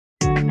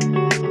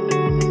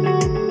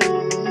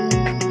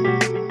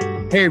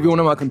Hey everyone,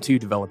 and welcome to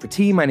Developer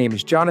Tea. My name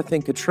is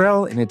Jonathan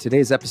Cottrell, and in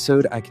today's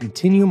episode, I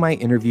continue my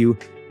interview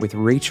with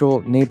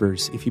Rachel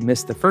Nabors. If you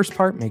missed the first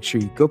part, make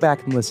sure you go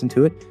back and listen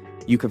to it.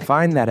 You can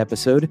find that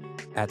episode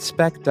at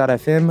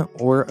spec.fm,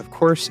 or of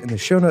course, in the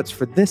show notes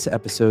for this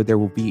episode, there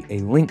will be a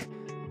link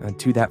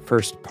to that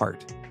first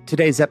part.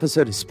 Today's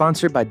episode is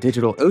sponsored by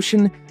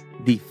DigitalOcean,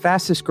 the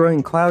fastest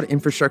growing cloud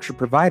infrastructure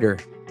provider,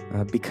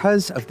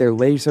 because of their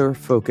laser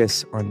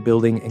focus on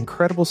building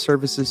incredible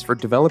services for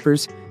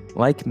developers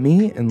like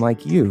me and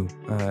like you.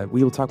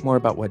 We will talk more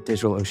about what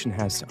DigitalOcean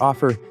has to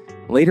offer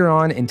later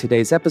on in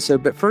today's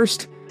episode, but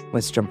first,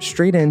 let's jump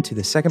straight into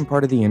the second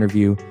part of the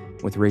interview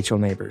with Rachel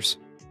Nabors.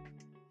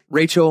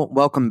 Rachel,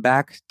 welcome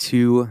back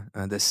to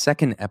the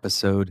second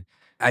episode.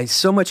 I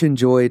so much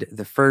enjoyed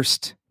the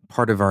first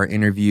part of our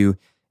interview,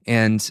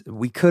 and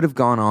we could have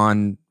gone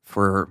on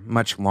for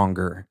much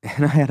longer,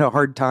 and I had a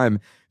hard time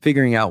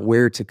figuring out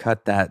where to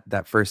cut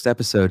that first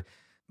episode.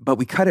 But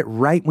we cut it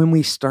right when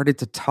we started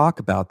to talk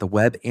about the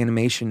Web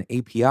Animation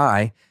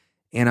API,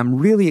 and I'm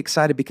really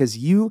excited because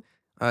you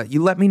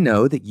let me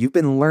know that you've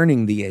been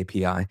learning the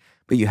API,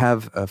 but you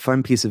have a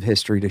fun piece of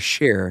history to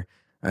share.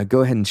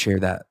 Go ahead and share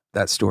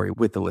that story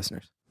with the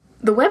listeners.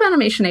 The Web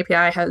Animation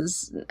API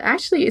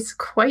it's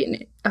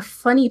quite a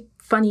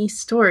funny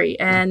story,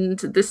 and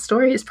this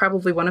story is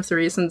probably one of the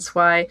reasons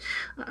why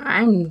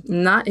I'm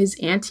not as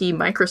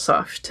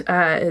anti-Microsoft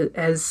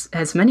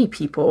as many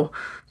people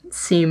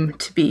seem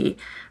to be.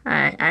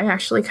 I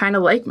actually kind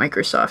of like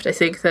Microsoft. I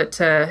think that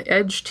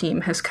Edge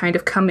team has kind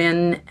of come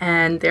in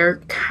and they're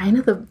kind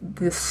of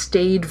the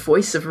staid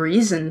voice of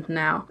reason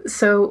now.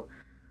 So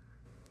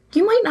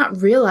you might not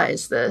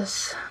realize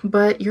this,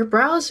 but your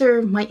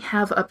browser might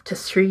have up to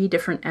 3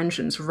 different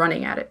engines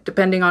running at it,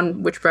 depending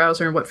on which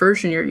browser and what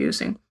version you're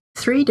using.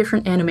 3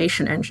 different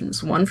animation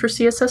engines, one for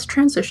CSS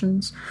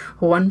transitions,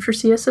 one for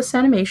CSS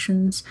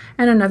animations,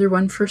 and another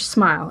one for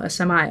Smile,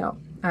 S-M-I-L,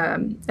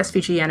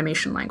 SVG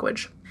animation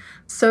language.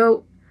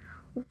 So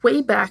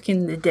way back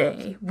in the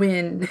day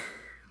when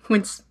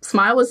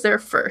Smile was there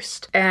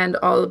first and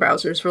all the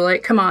browsers were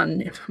like, come on,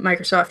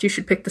 Microsoft, you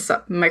should pick this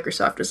up.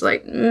 Microsoft was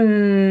like,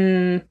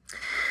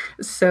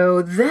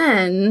 So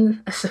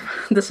then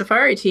the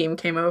Safari team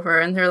came over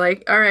and they're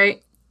like, all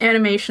right,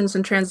 animations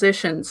and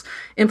transitions,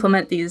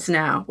 implement these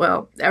now.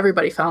 Well,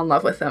 everybody fell in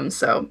love with them.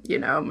 So,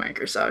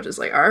 Microsoft is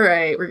like, all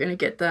right, we're going to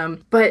get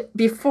them. But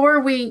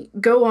before we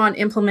go on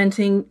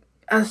implementing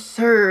a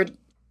third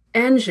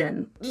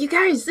engine, you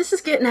guys, this is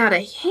getting out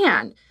of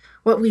hand.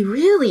 What we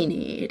really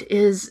need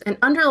is an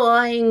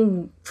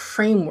underlying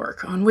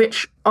framework on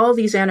which all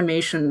these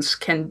animations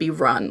can be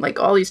run, like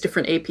all these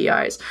different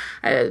APIs.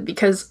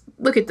 Because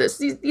look at this,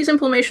 these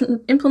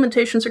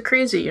implementations are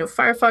crazy.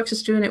 Firefox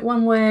is doing it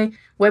one way,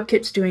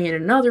 WebKit's doing it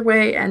another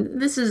way,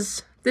 and this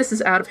is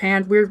out of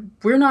hand.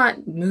 We're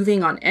not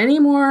moving on any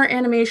more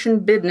animation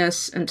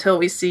business until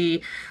we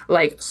see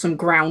some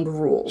ground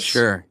rules.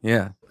 Sure,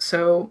 yeah.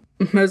 So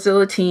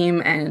Mozilla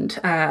team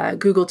and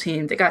Google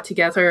team, they got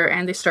together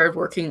and they started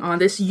working on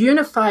this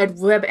unified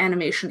web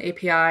animation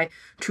API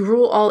to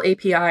rule all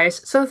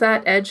APIs so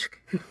that Edge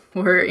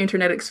or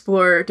Internet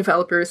Explorer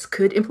developers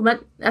could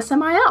implement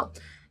SMIL.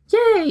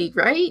 Yay,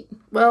 right?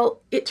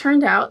 Well, it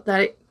turned out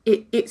that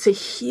it's a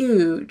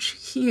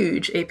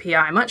huge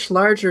API, much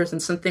larger than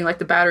something like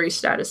the battery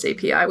status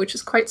API, which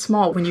is quite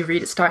small when you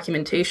read its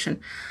documentation.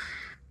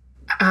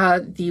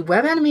 The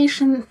web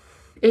animation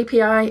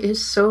API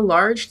is so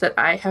large that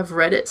I have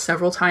read it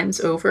several times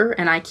over,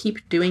 and I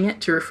keep doing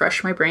it to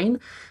refresh my brain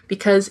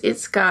because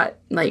it's got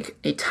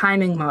a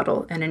timing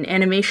model and an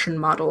animation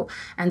model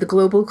and the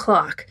global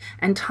clock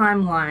and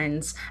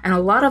timelines and a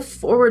lot of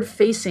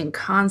forward-facing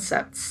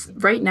concepts.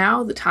 Right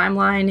now, the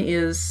timeline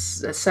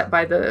is set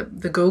by the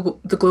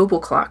global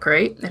clock,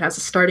 right? It has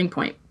a starting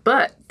point.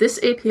 But this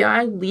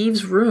API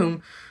leaves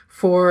room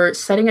for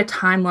setting a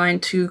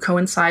timeline to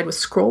coincide with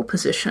scroll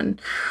position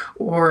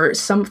or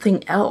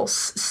something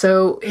else.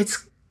 So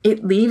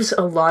it leaves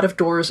a lot of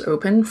doors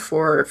open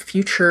for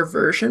future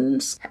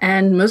versions.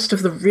 And most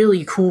of the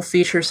really cool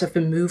features have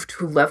been moved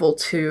to level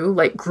 2,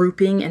 like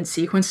grouping and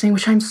sequencing,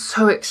 which I'm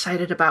so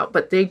excited about,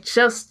 but they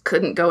just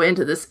couldn't go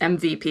into this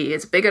MVP.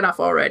 It's big enough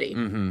already.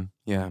 Mm-hmm.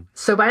 Yeah.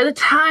 So by the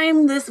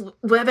time this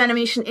web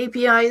animation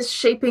API is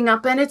shaping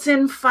up and it's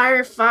in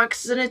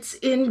Firefox and it's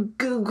in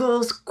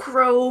Google's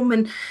Chrome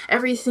and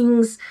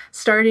everything's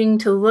starting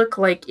to look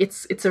like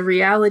it's a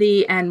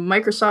reality, and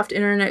Microsoft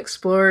Internet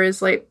Explorer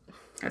is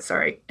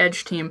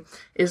Edge team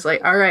is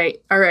like, all right,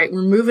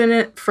 we're moving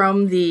it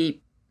from the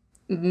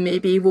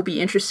maybe we'll be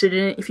interested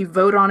in it if you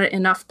vote on it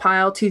enough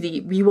pile to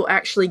the we will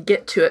actually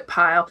get to it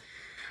pile.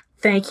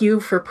 Thank you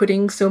for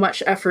putting so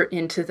much effort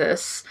into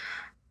this.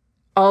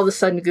 All of a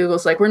sudden,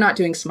 Google's like, we're not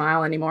doing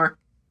Smile anymore.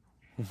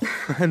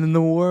 And in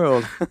the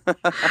world.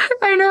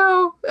 I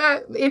know.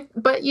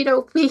 But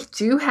we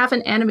do have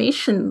an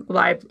animation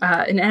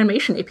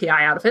API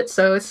out of it,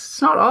 so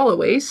it's not all a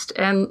waste.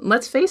 And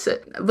let's face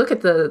it, look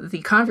at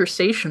the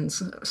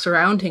conversations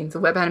surrounding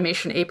the web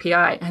animation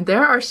API, and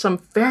there are some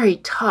very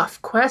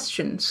tough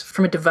questions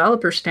from a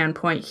developer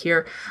standpoint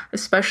here,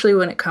 especially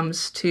when it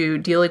comes to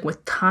dealing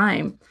with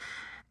time.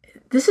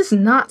 This is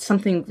not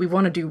something we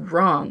want to do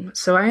wrong,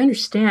 so I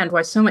understand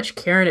why so much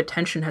care and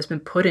attention has been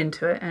put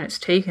into it, and it's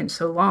taken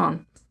so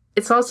long.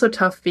 It's also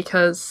tough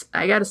because,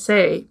 I gotta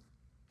say,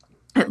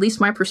 at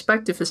least my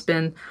perspective has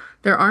been,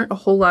 there aren't a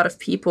whole lot of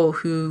people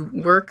who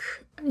work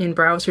in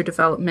browser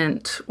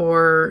development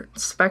or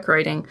spec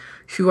writing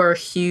who are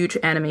huge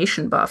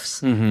animation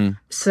buffs. Mm-hmm.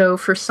 So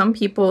for some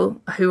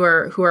people who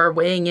are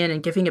weighing in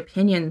and giving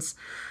opinions,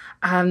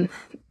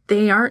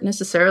 they aren't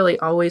necessarily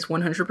always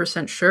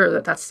 100% sure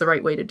that that's the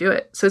right way to do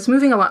it. So it's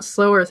moving a lot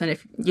slower than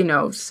if,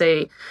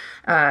 say,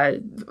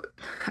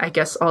 I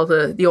guess all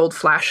the old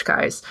Flash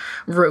guys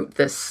wrote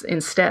this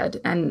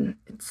instead. And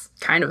it's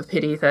kind of a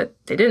pity that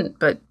they didn't,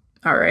 but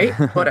all right,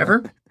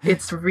 whatever.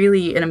 It's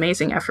really an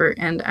amazing effort.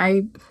 And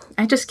I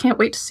just can't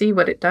wait to see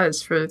what it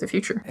does for the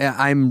future.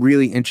 I'm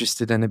really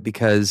interested in it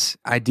because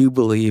I do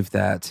believe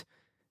that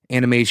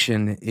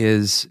animation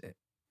is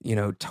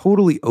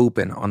totally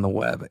open on the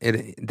web.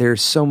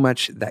 There's so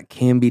much that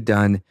can be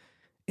done,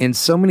 and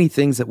so many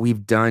things that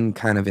we've done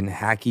kind of in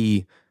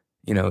hacky,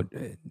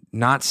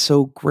 not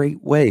so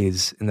great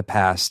ways in the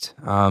past.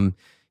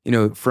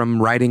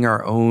 From writing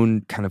our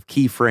own kind of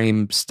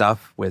keyframe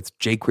stuff with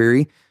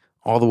jQuery,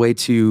 all the way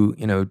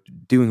to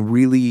doing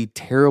really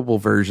terrible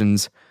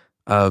versions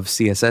of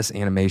CSS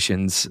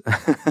animations,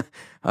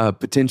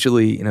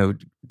 potentially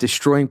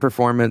destroying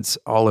performance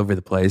all over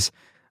the place.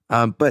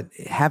 But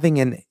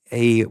having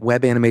a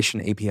web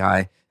animation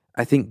API,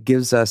 I think,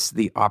 gives us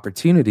the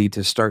opportunity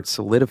to start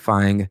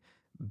solidifying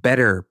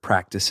better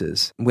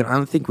practices. I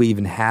don't think we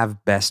even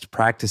have best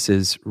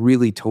practices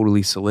really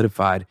totally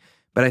solidified,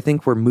 but I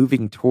think we're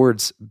moving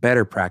towards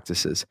better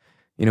practices.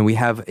 We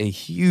have a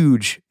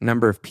huge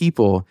number of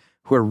people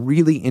who are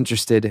really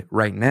interested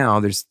right now.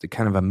 There's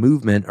kind of a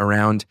movement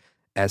around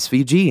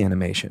SVG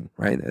animation,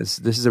 right? This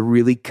is a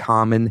really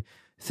common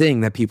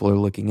thing that people are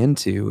looking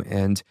into,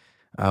 and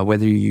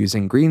whether you're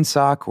using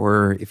GreenSock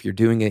or if you're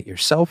doing it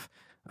yourself,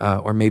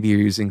 or maybe you're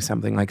using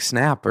something like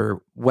Snap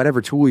or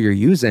whatever tool you're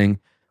using,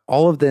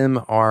 all of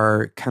them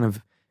are kind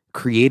of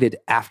created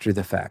after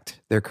the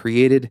fact. They're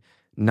created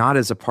not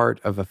as a part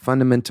of a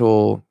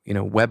fundamental,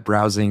 web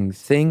browsing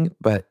thing,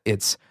 but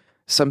it's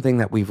something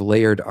that we've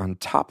layered on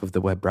top of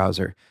the web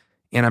browser.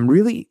 And I'm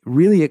really,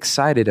 really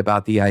excited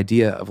about the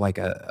idea of like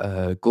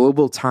a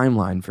global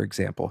timeline, for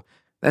example.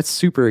 That's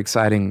super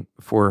exciting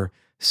for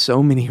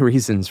so many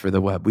reasons for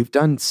the web. We've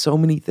done so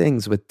many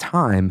things with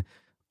time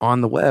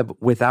on the web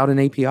without an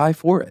API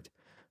for it.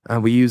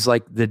 We use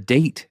like the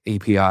date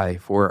API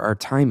for our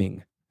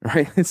timing,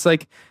 right? It's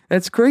like,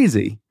 that's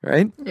crazy,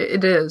 right?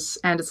 It is,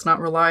 and it's not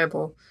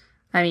reliable.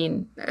 I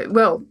mean,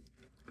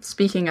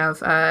 speaking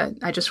of,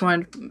 I just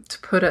wanted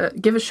to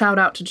give a shout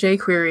out to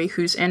jQuery,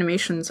 whose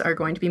animations are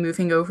going to be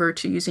moving over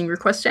to using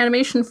Request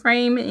Animation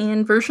Frame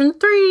in version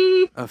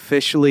 3.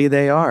 Officially,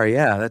 they are.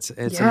 Yeah, it's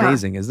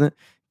amazing, isn't it?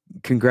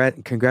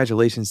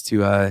 Congratulations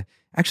to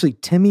actually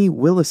Timmy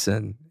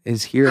Willison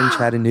is here in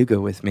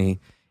Chattanooga with me,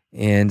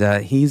 and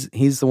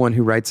he's the one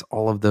who writes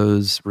all of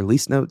those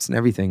release notes and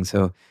everything.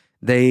 So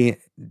they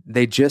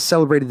just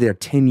celebrated their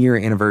 10-year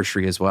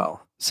anniversary as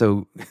well.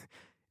 So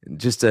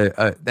just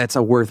that's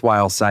a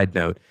worthwhile side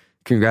note.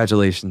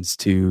 Congratulations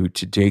to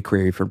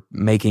jQuery for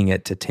making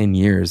it to 10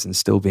 years and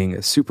still being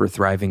a super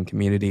thriving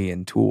community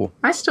and tool.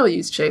 I still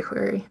use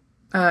jQuery.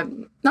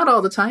 Not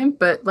all the time,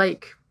 but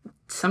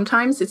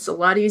sometimes it's a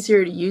lot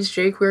easier to use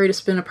jQuery to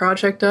spin a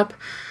project up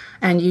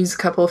and use a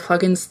couple of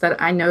plugins that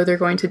I know they're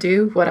going to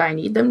do what I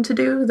need them to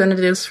do than it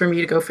is for me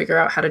to go figure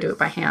out how to do it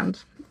by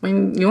hand.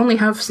 When you only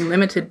have some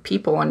limited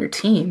people on your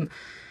team,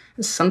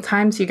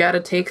 sometimes you got to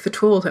take the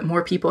tool that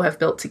more people have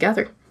built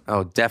together.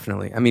 Oh,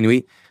 definitely. I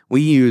mean,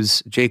 we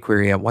use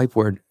jQuery at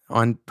Whiteboard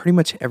on pretty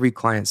much every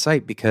client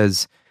site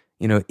because,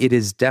 it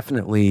is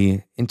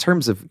definitely, in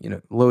terms of,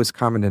 lowest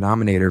common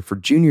denominator for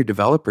junior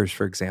developers,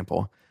 for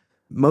example,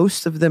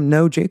 most of them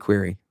know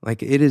jQuery.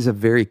 Like, it is a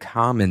very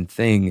common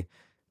thing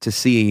to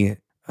see.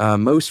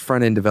 Most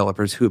front-end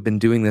developers who have been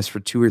doing this for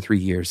 2 or 3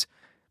 years,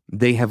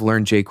 they have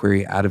learned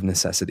jQuery out of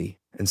necessity.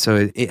 And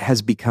so it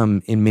has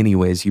become, in many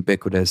ways,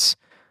 ubiquitous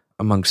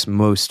amongst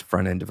most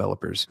front-end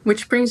developers.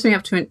 Which brings me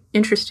up to an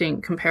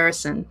interesting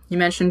comparison. You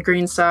mentioned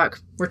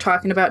GreenSock. We're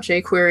talking about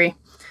jQuery,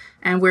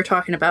 and we're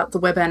talking about the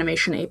Web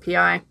Animation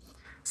API.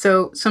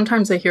 So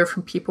sometimes I hear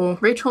from people,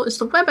 Rachel, is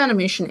the Web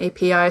Animation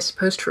API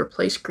supposed to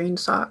replace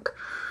GreenSock?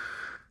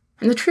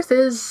 And the truth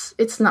is,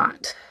 it's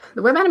not.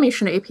 The Web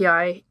Animation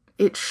API,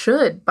 it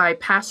should, by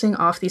passing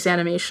off these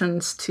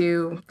animations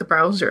to the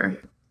browser,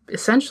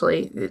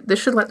 essentially, this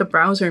should let the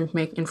browser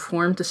make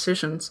informed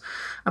decisions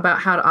about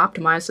how to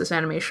optimize those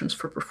animations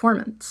for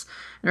performance.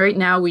 And right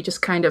now, we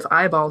just kind of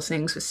eyeball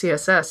things with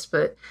CSS,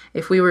 but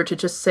if we were to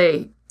just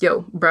say,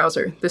 yo,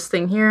 browser, this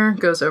thing here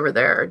goes over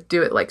there,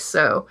 do it like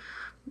so,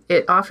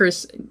 It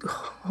offers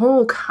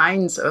whole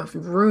kinds of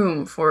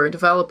room for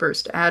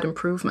developers to add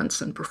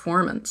improvements in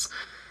performance.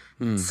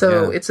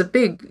 So Yeah. it's a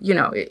big,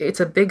 it's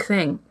a big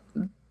thing.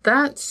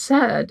 That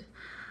said,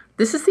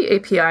 this is the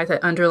API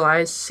that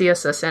underlies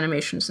CSS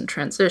animations and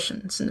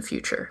transitions in the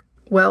future.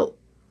 Well,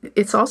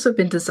 it's also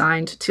been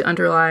designed to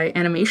underlie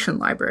animation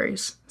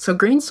libraries. So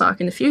GreenSock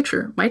in the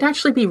future might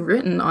actually be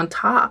written on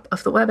top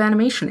of the Web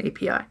Animation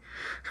API.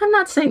 I'm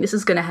not saying this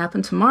is going to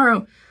happen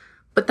tomorrow,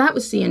 but that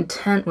was the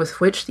intent with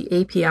which the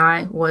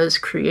API was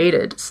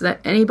created, so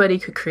that anybody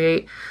could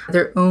create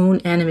their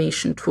own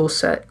animation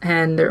toolset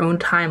and their own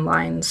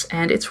timelines,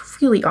 and it's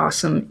really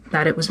awesome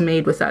that it was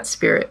made with that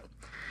spirit.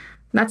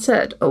 That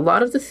said, a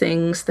lot of the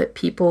things that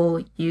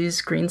people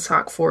use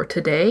GreenSock for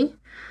today,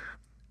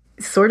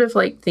 sort of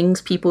like things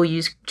people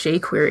use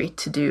jQuery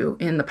to do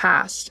in the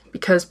past,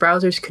 because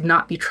browsers could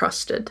not be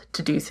trusted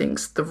to do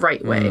things the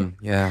right way.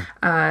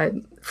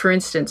 For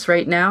instance,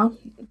 right now,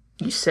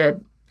 you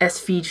said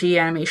SVG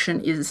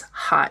animation is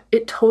hot.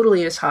 It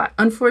totally is hot.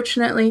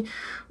 Unfortunately,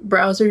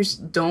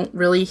 browsers don't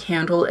really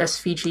handle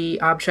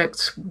SVG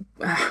objects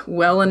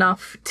well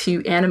enough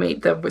to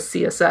animate them with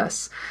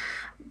CSS.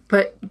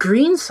 But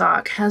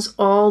GreenSock has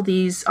all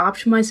these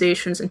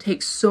optimizations and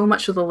takes so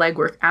much of the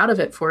legwork out of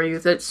it for you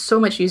that it's so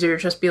much easier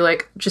to just be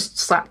like, just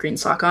slap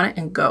GreenSock on it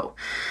and go.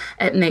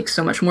 It makes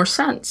so much more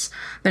sense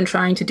than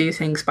trying to do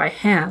things by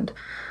hand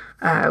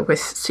with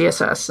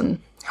CSS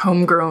and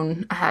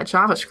homegrown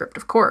JavaScript,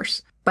 of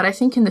course. But I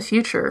think in the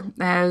future,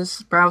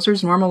 as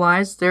browsers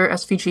normalize their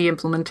SVG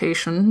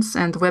implementations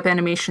and the Web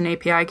Animation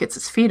API gets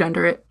its feet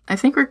under it, I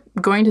think we're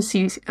going to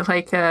see,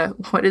 like,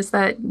 what is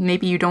that?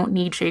 Maybe you don't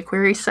need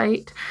jQuery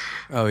site.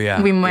 Oh,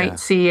 yeah. We might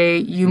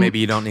see maybe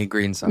you don't need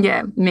GreenSock.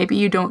 Yeah, maybe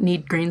you don't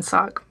need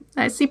GreenSock.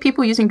 I see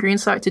people using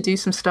GreenSock to do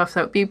some stuff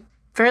that would be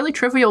fairly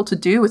trivial to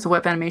do with the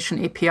Web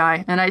Animation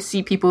API. And I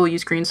see people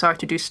use GreenSock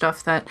to do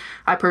stuff that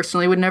I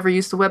personally would never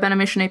use the Web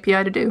Animation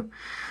API to do.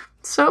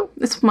 So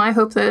it's my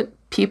hope that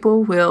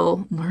people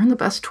will learn the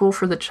best tool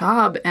for the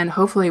job, and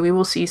hopefully we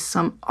will see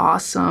some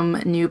awesome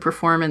new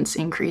performance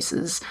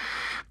increases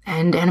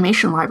and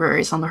animation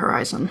libraries on the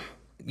horizon.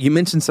 You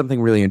mentioned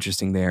something really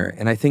interesting there,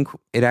 and I think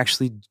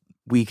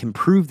we can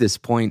prove this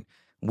point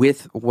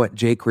with what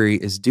jQuery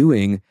is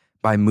doing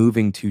by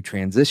moving to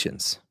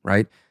transitions,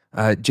 right?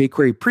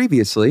 jQuery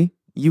previously,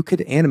 you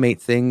could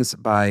animate things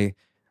by,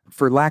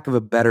 for lack of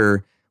a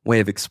better way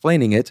of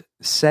explaining it,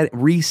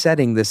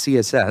 resetting the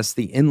CSS,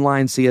 the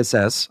inline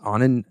CSS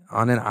on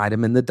an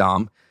item in the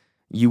DOM.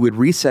 You would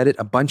reset it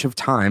a bunch of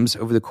times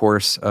over the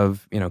course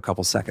of a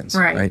couple seconds,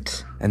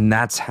 right? And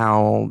that's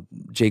how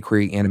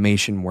jQuery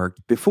animation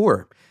worked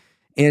before.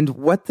 And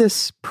what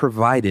this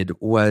provided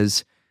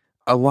was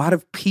a lot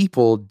of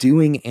people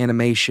doing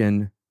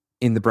animation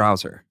in the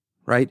browser,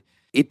 right?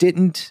 It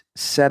didn't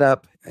set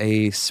up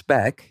a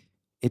spec.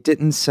 It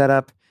didn't set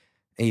up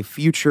a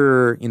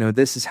future,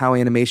 this is how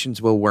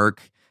animations will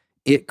work.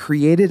 It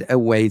created a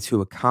way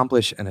to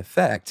accomplish an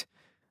effect.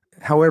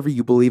 However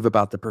you believe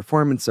about the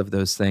performance of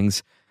those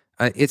things,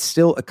 it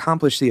still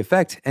accomplished the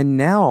effect. And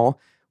now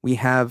we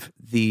have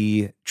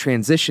the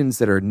transitions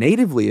that are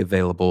natively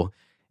available,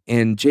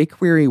 and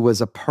jQuery was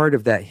a part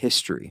of that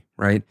history,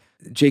 right?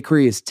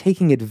 jQuery is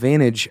taking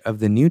advantage of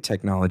the new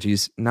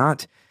technologies,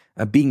 not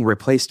being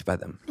replaced by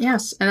them.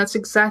 Yes, and that's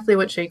exactly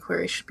what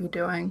jQuery should be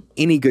doing.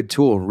 Any good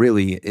tool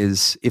really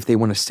is, if they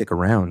want to stick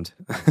around,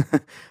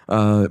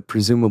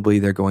 presumably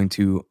they're going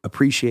to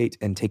appreciate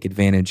and take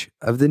advantage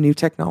of the new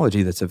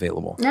technology that's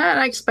available. Yeah, and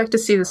I expect to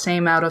see the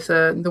same out of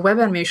the web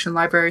animation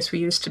libraries we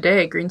use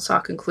today,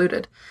 GreenSock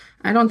included.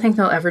 I don't think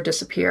they'll ever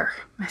disappear.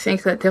 I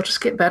think that they'll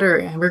just get better,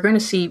 and we're going to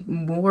see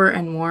more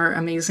and more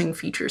amazing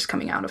features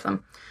coming out of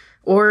them.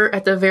 Or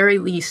at the very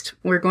least,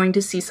 we're going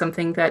to see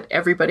something that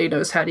everybody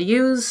knows how to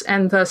use,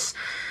 and thus,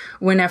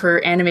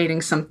 whenever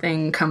animating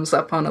something comes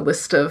up on a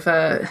list of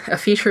a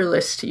feature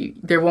list,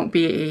 there won't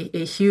be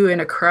a hue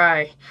and a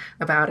cry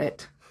about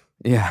it.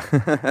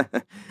 Yeah.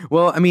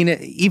 Well, I mean,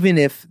 even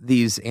if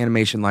these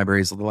animation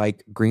libraries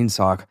like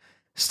GreenSock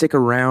stick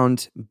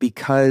around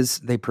because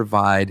they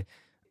provide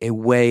a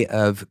way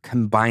of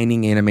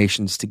combining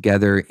animations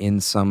together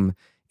in some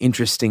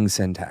interesting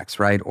syntax,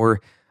 right?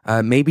 Or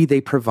maybe they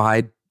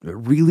provide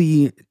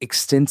really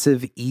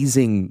extensive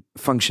easing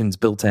functions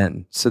built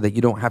in so that you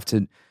don't have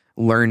to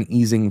learn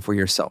easing for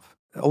yourself.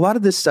 A lot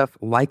of this stuff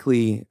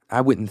likely,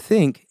 I wouldn't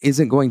think,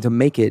 isn't going to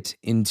make it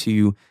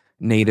into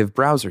native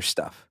browser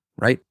stuff,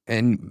 right?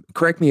 And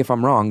correct me if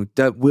I'm wrong,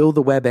 will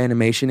the Web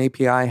Animation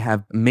API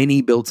have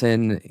many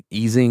built-in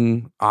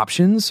easing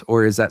options,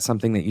 or is that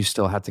something that you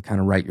still have to kind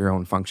of write your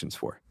own functions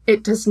for?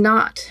 It does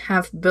not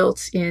have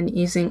built-in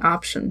easing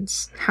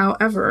options.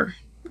 However,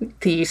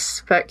 the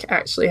spec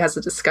actually has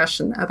a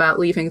discussion about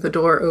leaving the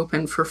door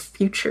open for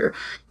future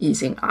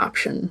easing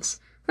options.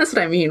 That's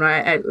what I mean,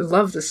 right? I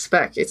love the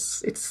spec.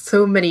 It's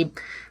so many,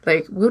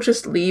 like, we'll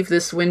just leave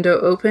this window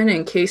open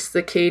in case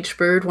the caged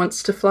bird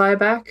wants to fly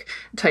back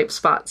type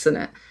spots in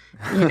it.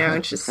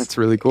 Just That's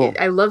really cool.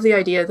 I love the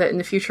idea that in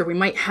the future we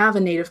might have a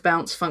native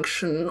bounce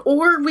function,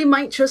 or we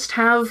might just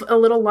have a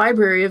little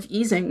library of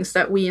easings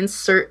that we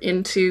insert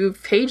into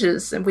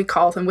pages and we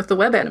call them with the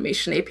web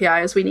animation API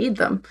as we need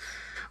them.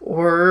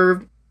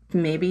 Or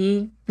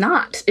maybe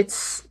not.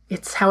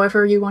 It's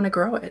however you want to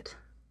grow it.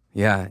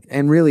 Yeah.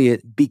 And really,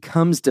 it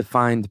becomes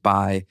defined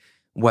by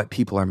what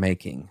people are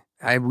making.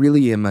 I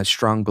really am a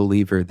strong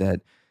believer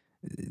that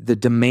the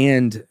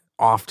demand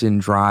often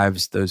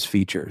drives those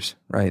features,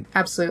 right?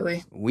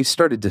 Absolutely. We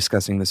started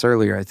discussing this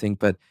earlier, I think,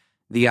 but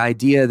the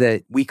idea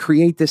that we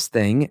create this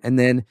thing and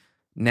then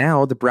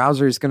now the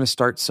browser is going to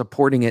start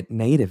supporting it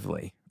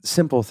natively.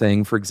 Simple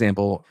thing, for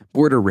example,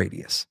 border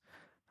radius.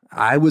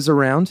 I was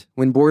around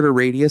when border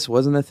radius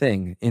wasn't a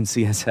thing in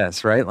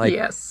CSS, right? Like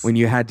yes. When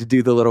you had to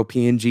do the little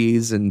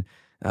PNGs and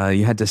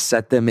you had to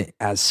set them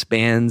as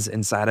spans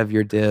inside of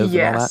your div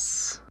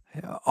yes.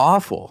 and all that.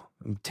 Awful.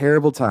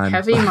 Terrible time.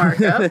 Heavy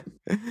markup.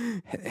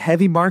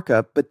 Heavy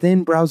markup. But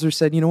then browser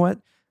said, you know what?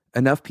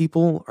 Enough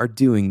people are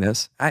doing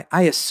this.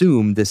 I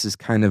assume this is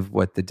kind of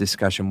what the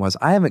discussion was.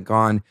 I haven't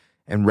gone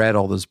and read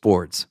all those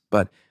boards,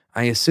 but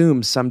I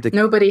assume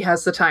nobody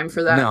has the time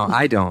for that. No,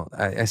 I don't.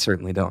 I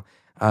certainly don't.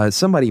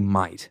 Somebody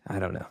might. I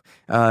don't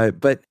know.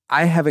 But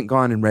I haven't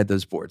gone and read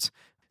those boards.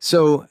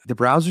 So the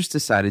browsers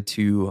decided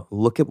to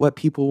look at what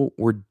people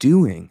were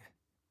doing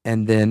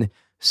and then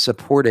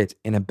support it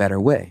in a better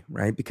way,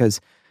 right?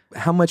 Because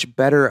how much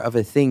better of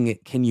a thing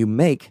can you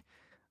make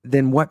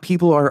than what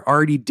people are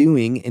already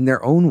doing in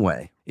their own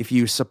way? If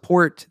you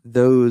support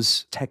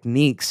those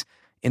techniques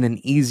in an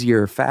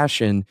easier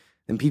fashion,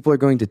 then people are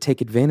going to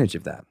take advantage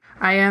of that.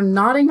 I am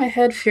nodding my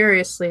head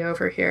furiously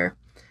over here.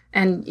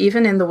 And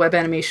even in the web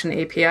animation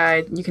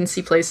API, you can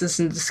see places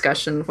in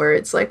discussion where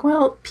it's like,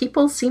 well,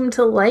 people seem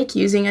to like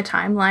using a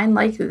timeline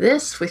like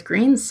this with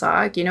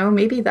GreenSock.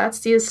 Maybe that's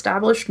the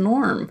established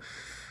norm.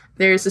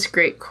 There's this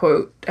great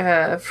quote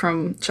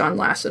from John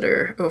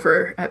Lasseter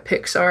over at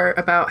Pixar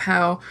about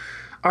how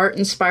art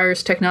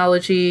inspires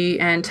technology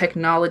and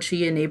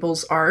technology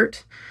enables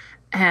art,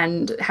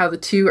 and how the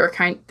two are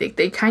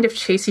they kind of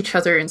chase each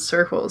other in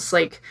circles.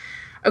 Like,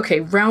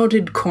 okay,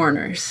 rounded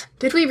corners.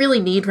 Did we really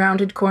need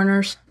rounded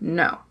corners?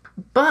 No.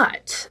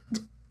 But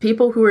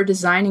people who were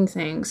designing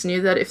things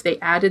knew that if they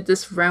added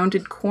this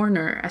rounded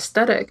corner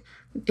aesthetic,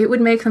 it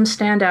would make them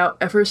stand out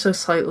ever so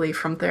slightly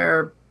from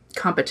their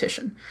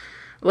competition.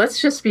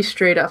 Let's just be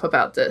straight up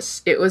about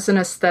this. It was an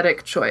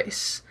aesthetic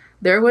choice.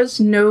 There was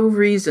no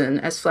reason,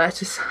 as flat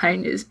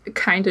design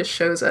kind of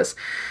shows us,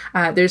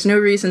 there's no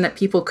reason that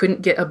people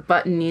couldn't get a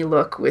buttony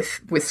look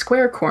with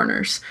square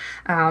corners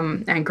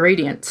and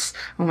gradients.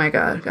 Oh my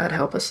God, God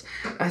help us.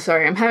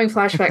 Sorry, I'm having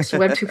flashbacks to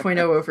Web 2.0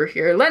 over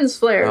here. Lens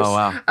flares. Oh,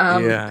 wow.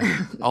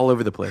 Yeah, all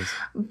over the place.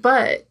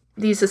 But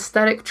these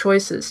aesthetic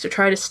choices to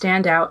try to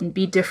stand out and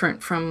be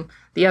different from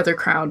the other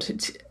crowd,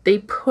 they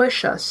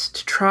push us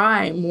to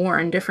try more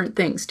and different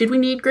things. Did we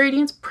need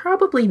gradients?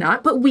 Probably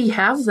not, but we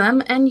have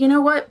them, and you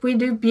know what? We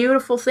do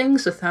beautiful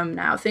things with them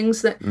now,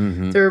 things that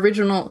the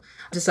original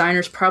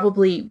designers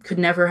probably could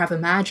never have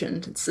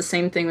imagined. It's the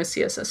same thing with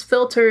CSS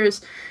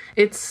filters.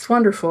 It's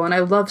wonderful, and I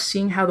love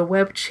seeing how the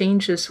web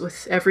changes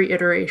with every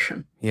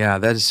iteration. Yeah,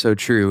 that is so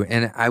true.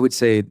 And I would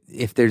say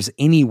if there's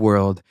any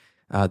world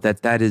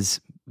that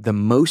is the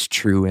most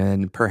true,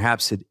 and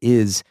perhaps it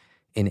is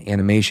in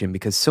animation,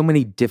 because so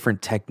many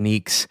different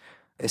techniques,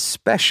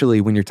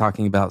 especially when you're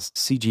talking about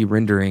CG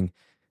rendering,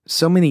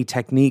 so many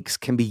techniques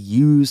can be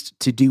used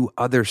to do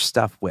other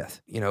stuff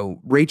with.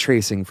 Ray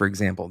tracing, for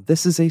example.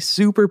 This is a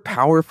super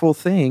powerful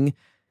thing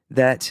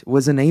that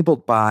was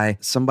enabled by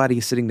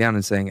somebody sitting down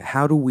and saying,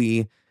 how do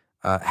we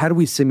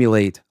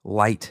simulate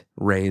light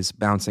rays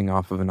bouncing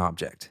off of an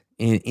object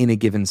in a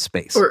given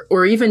space?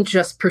 Or even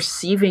just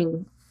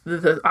perceiving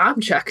the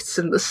objects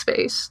in the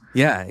space.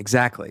 Yeah,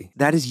 exactly.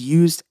 That is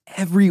used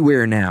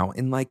everywhere now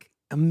in like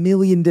a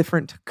million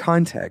different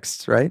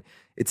contexts, right?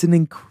 It's an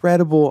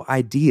incredible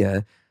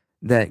idea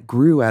that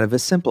grew out of a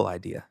simple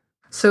idea.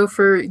 So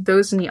for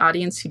those in the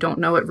audience who don't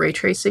know what ray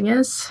tracing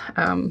is,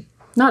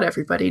 not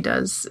everybody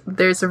does.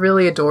 There's a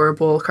really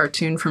adorable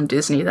cartoon from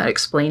Disney that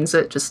explains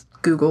it. Just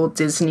Google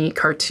Disney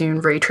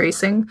cartoon ray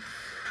tracing.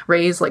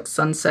 Rays like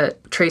sunset,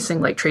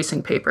 tracing like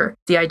tracing paper.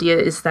 The idea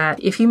is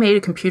that if you made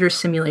a computer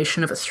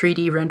simulation of a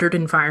 3D rendered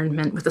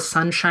environment with the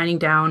sun shining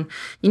down,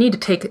 you need to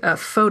take a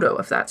photo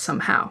of that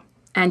somehow.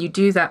 And you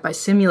do that by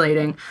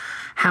simulating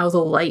how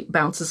the light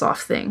bounces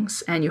off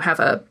things. And you have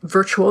a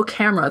virtual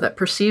camera that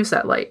perceives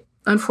that light.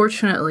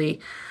 Unfortunately,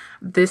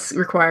 this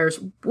requires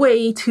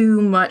way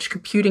too much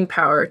computing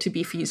power to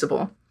be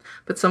feasible.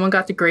 But someone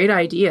got the great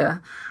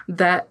idea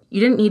that you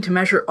didn't need to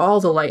measure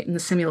all the light in the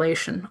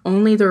simulation,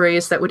 only the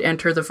rays that would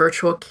enter the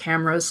virtual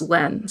camera's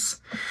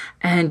lens.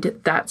 And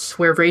that's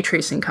where ray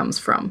tracing comes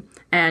from.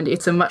 And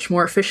it's a much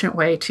more efficient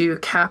way to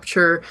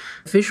capture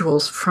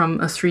visuals from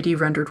a 3D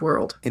rendered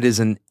world. It is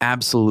an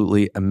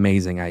absolutely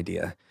amazing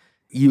idea.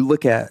 You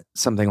look at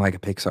something like a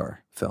Pixar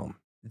film,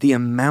 the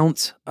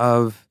amount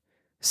of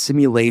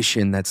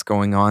simulation that's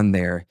going on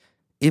there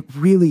it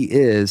really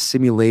is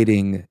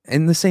simulating,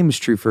 and the same is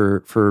true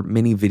for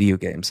many video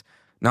games.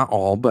 Not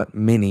all, but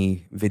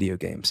many video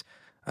games.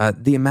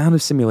 The amount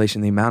of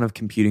simulation, the amount of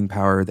computing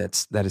power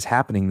that is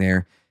happening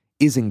there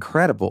is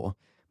incredible,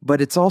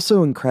 but it's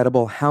also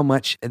incredible how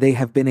much they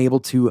have been able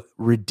to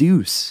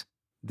reduce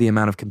the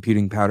amount of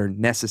computing power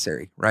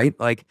necessary, right?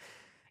 Like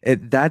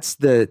that's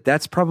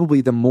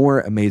probably the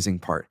more amazing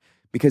part,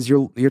 because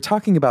you're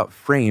talking about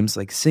frames,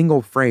 like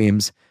single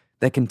frames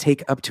that can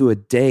take up to a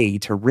day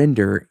to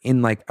render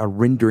in like a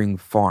rendering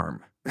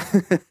farm,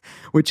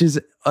 which is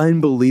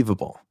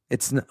unbelievable.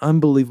 It's an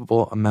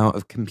unbelievable amount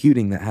of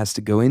computing that has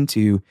to go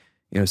into,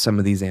 some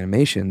of these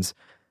animations,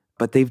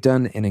 but they've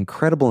done an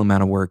incredible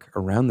amount of work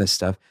around this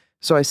stuff.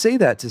 So I say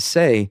that to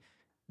say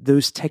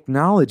those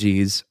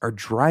technologies are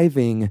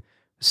driving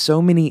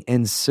so many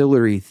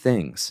ancillary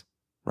things,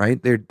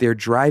 right? They're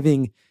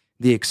driving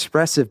the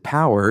expressive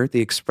power,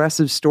 the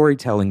expressive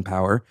storytelling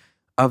power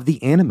of the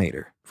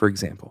animator, for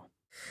example.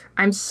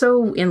 I'm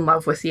so in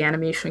love with the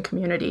animation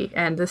community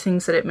and the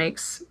things that it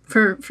makes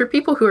for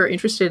people who are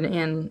interested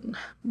in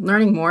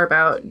learning more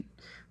about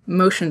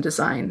motion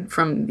design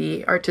from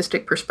the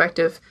artistic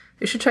perspective.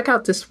 You should check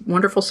out this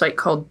wonderful site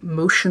called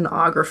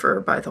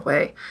Motionographer, by the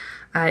way.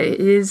 It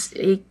is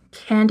a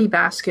candy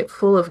basket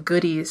full of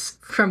goodies,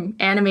 from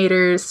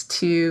animators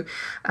to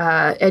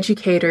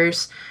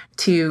educators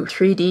to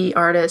 3D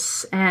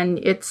artists, and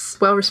it's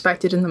well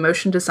respected in the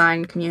motion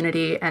design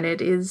community, and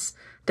it is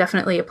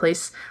definitely a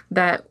place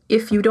that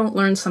if you don't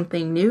learn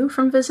something new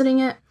from visiting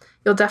it,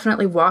 you'll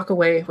definitely walk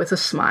away with a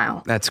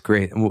smile. That's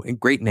great.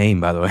 Great name,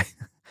 by the way.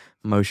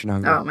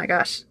 Motionographer. Oh my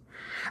gosh.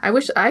 I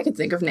wish I could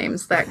think of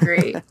names that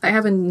great. I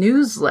have a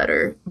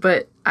newsletter,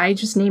 but I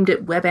just named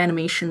it Web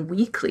Animation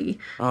Weekly.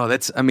 Oh,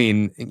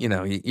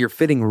 you're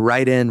fitting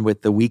right in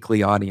with the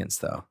weekly audience,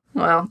 though.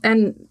 Well,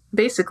 and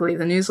basically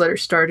the newsletter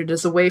started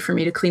as a way for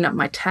me to clean up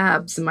my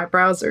tabs in my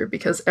browser,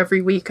 because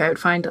every week I would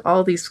find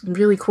all these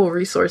really cool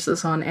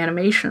resources on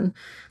animation,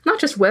 not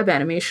just web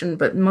animation,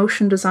 but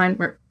motion design.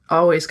 We're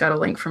always got a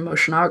link from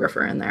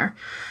Motionographer in there,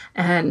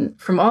 and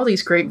from all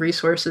these great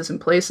resources and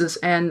places,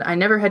 and I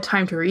never had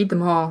time to read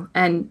them all,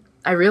 and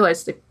I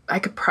realized that I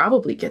could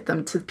probably get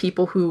them to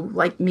people who,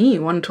 like me,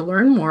 wanted to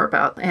learn more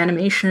about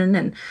animation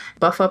and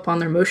buff up on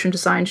their motion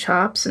design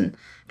chops and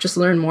just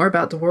learn more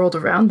about the world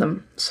around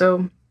them.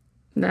 So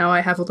now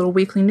I have a little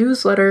weekly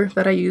newsletter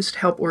that I use to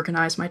help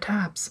organize my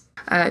tabs.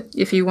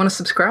 If you want to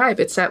subscribe,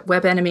 it's at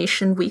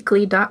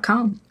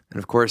webanimationweekly.com. And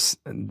of course,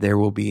 there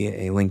will be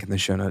a link in the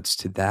show notes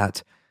to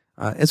that,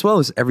 as well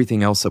as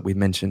everything else that we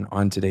mentioned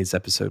on today's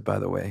episode, by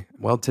the way.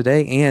 Well,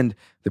 today and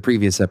the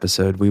previous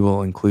episode, we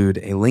will include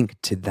a link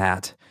to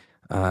that,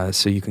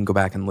 so you can go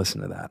back and listen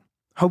to that.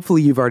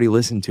 Hopefully you've already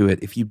listened to it.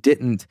 If you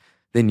didn't,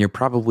 then you're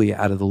probably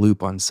out of the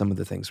loop on some of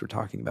the things we're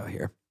talking about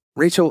here.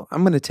 Rachel,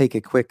 I'm going to take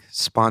a quick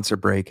sponsor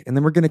break, and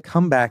then we're going to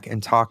come back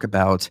and talk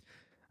about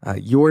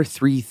your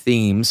 3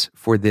 themes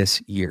for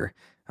this year.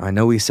 I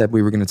know we said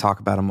we were going to talk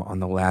about them on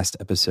the last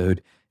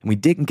episode, and we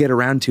didn't get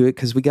around to it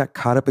because we got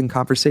caught up in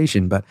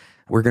conversation, but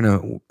we're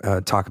going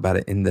to talk about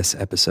it in this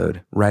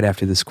episode right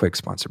after this quick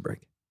sponsor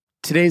break.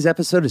 Today's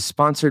episode is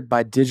sponsored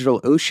by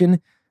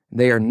DigitalOcean.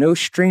 They are no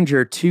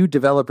stranger to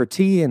Developer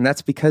T, and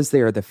that's because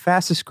they are the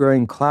fastest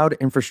growing cloud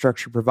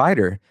infrastructure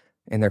provider,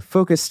 and they're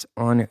focused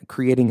on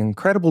creating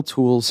incredible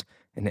tools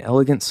and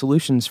elegant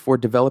solutions for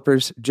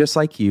developers just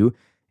like you,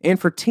 and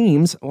for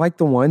teams like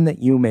the one that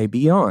you may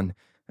be on.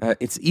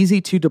 It's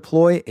easy to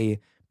deploy a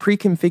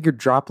pre-configured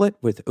droplet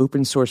with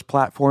open source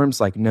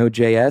platforms like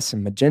Node.js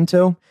and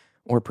Magento,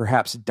 or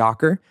perhaps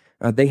Docker.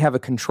 They have a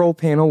control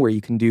panel where you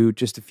can do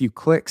just a few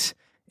clicks,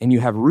 and you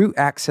have root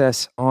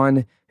access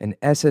on an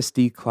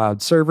SSD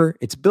cloud server.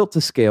 It's built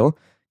to scale.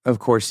 Of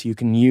course, you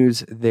can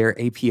use their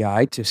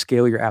API to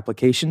scale your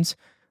applications.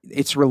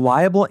 It's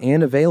reliable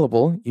and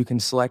available. You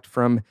can select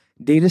from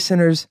data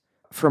centers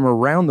from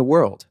around the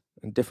world,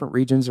 in different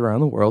regions around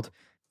the world.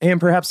 And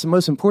perhaps the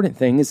most important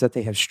thing is that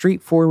they have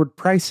straightforward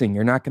pricing.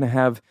 You're not going to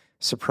have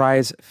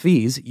surprise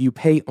fees. You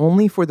pay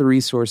only for the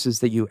resources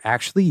that you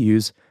actually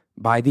use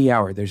by the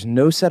hour. There's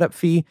no setup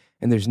fee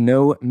and there's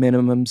no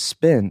minimum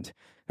spend.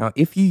 Now,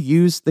 if you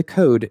use the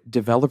code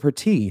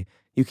DeveloperT,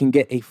 you can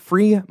get a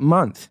free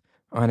month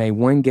on a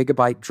 1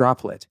 gigabyte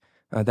droplet.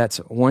 That's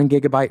 1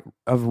 gigabyte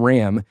of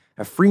RAM,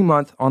 a free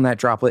month on that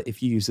droplet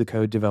if you use the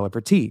code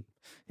DeveloperT.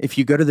 If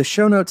you go to the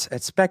show notes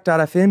at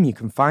spec.fm, you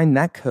can find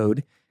that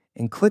code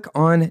and click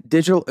on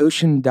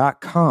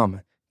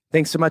DigitalOcean.com.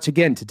 Thanks so much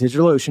again to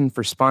DigitalOcean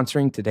for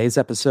sponsoring today's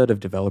episode of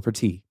Developer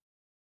T.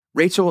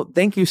 Rachel,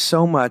 thank you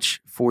so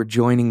much for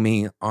joining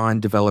me on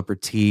Developer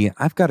T.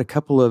 I've got a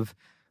couple of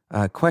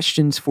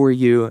questions for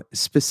you,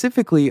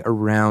 specifically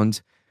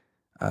around,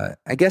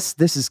 I guess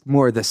this is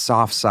more the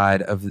soft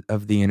side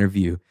of the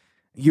interview.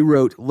 You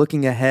wrote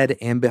Looking Ahead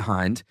and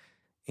Behind,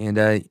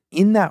 and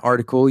in that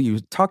article, you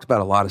talked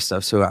about a lot of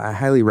stuff, so I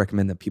highly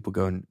recommend that people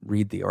go and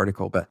read the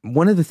article. But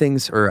one of the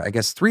things, or I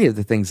guess 3 of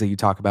the things that you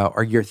talk about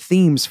are your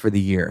themes for the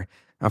year.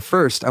 Now,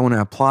 first, I want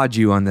to applaud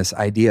you on this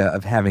idea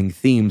of having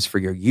themes for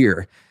your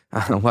year.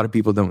 A lot of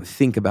people don't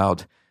think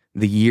about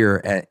the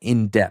year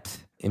in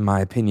depth, in my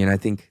opinion. I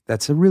think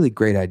that's a really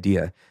great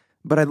idea.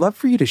 But I'd love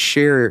for you to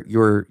share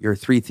your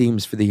 3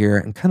 themes for the year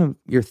and kind of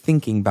your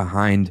thinking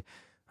behind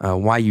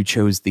why you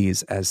chose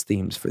these as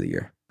themes for the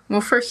year.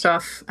 Well, first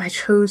off, I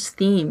chose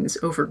themes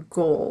over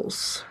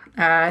goals.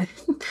 I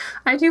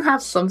do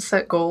have some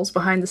set goals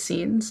behind the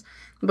scenes,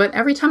 but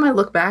every time I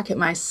look back at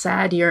my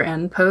sad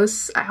year-end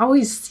posts, I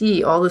always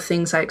see all the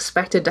things I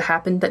expected to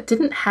happen that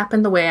didn't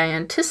happen the way I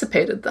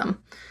anticipated them.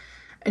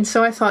 And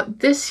so I thought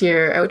this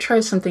year I would try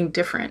something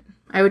different.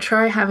 I would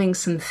try having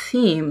some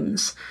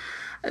themes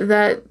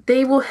that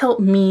they will help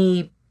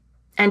me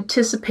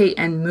anticipate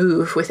and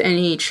move with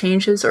any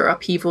changes or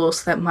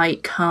upheavals that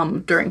might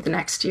come during the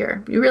next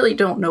year. You really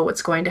don't know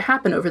what's going to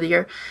happen over the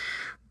year.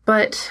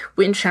 But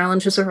when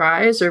challenges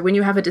arise or when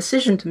you have a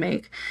decision to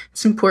make,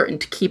 it's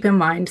important to keep in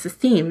mind the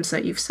themes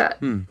that you've set.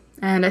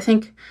 And I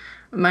think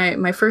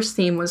my first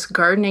theme was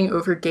gardening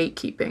over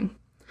gatekeeping.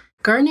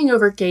 Gardening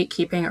over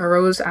gatekeeping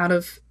arose out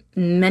of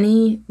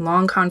many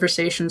long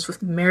conversations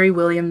with Mary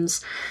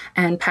Williams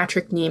and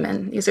Patrick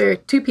Neiman. These are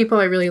 2 people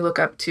I really look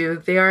up to.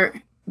 They are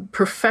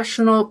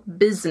professional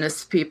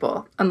business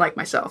people, unlike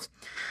myself.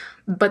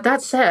 But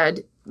that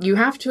said, you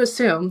have to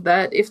assume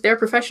that if they're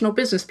professional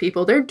business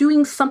people, they're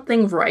doing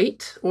something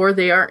right, or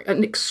they are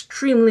an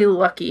extremely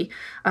lucky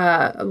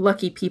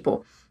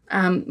people,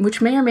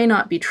 which may or may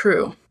not be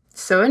true.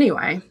 So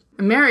anyway,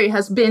 Mary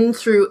has been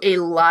through a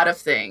lot of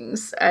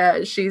things.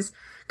 She's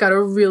got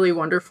a really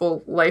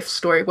wonderful life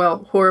story.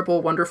 Well,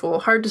 horrible, wonderful,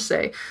 hard to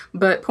say.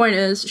 But point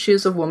is, she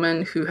is a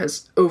woman who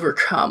has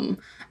overcome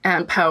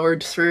and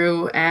powered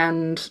through,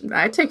 and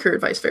I take her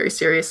advice very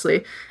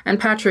seriously. And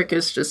Patrick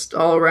is just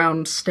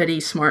all-around steady,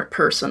 smart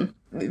person.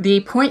 The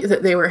point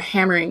that they were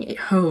hammering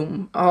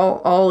home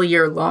all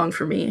year long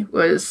for me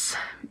was,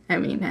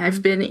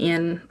 I've been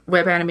in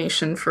web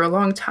animation for a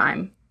long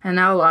time, and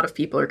now a lot of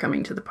people are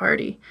coming to the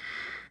party.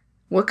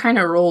 What kind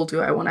of role do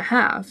I want to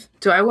have?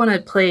 Do I want to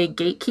play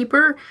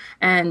gatekeeper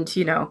and,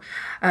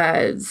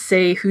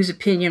 say whose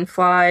opinion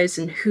flies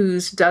and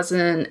whose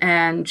doesn't?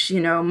 And,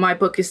 my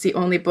book is the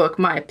only book.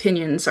 My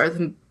opinions are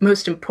the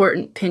most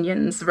important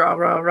opinions, rah,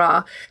 rah,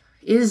 rah.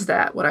 Is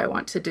that what I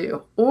want to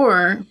do?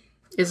 Or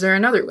is there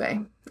another way?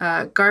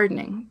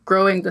 Gardening,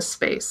 growing the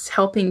space,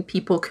 helping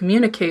people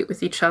communicate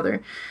with each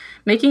other,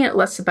 making it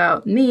less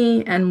about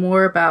me and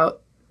more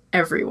about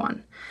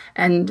everyone.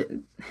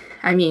 And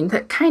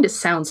that kind of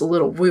sounds a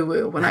little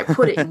woo-woo when I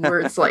put it in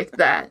words like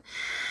that.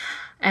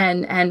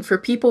 And for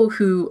people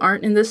who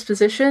aren't in this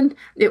position,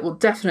 it will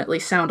definitely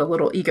sound a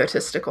little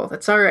egotistical.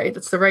 That's all right.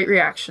 That's the right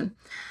reaction.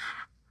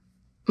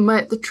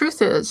 But the truth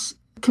is,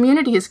 the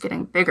community is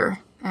getting bigger,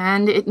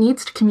 and it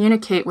needs to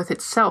communicate with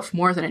itself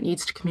more than it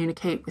needs to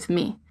communicate with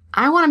me.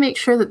 I want to make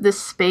sure that this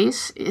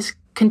space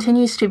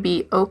continues to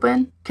be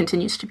open,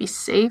 continues to be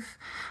safe,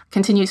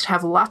 continues to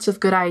have lots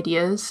of good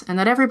ideas, and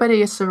that everybody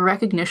gets the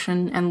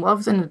recognition and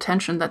love and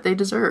attention that they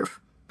deserve.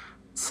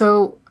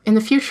 So in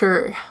the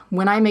future,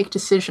 when I make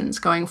decisions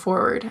going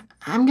forward,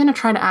 I'm going to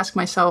try to ask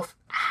myself,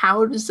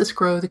 how does this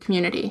grow the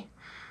community?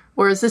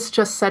 Or is this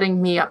just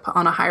setting me up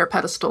on a higher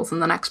pedestal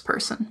than the next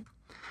person?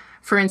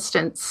 For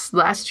instance,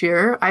 last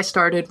year, I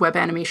started Web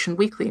Animation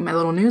Weekly, my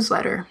little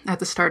newsletter, at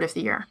the start of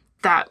the year.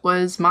 That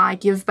was my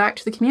give back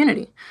to the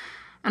community.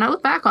 And I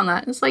look back on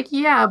that, and it's like,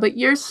 yeah, but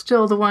you're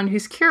still the one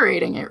who's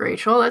curating it,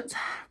 Rachel.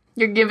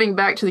 You're giving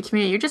back to the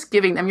community. You're just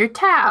giving them your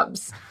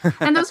tabs.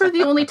 And those are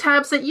the only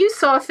tabs that you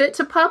saw fit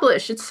to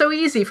publish. It's so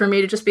easy for me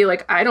to just be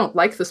like, I don't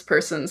like this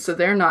person, so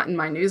they're not in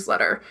my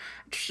newsletter.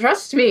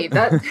 Trust me,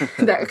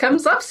 that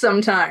comes up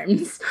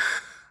sometimes.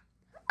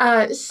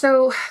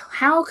 So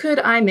how could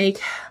I make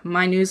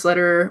my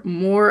newsletter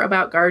more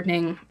about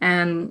gardening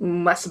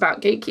and less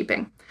about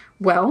gatekeeping?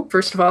 Well,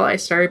 first of all, I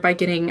started by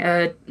getting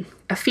a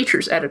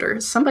features editor,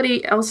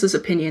 somebody else's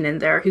opinion in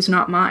there who's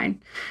not mine.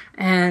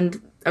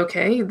 And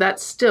okay,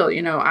 that's still,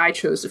 I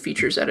chose the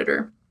features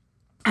editor.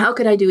 How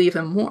could I do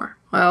even more?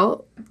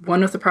 Well,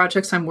 one of the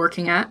projects I'm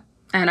working at,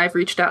 and I've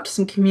reached out to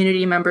some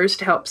community members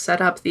to help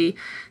set up the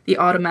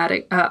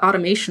automatic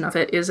automation of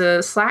it, is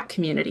a Slack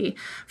community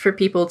for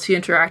people to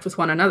interact with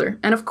one another.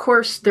 And of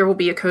course, there will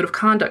be a code of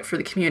conduct for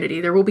the community.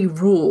 There will be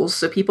rules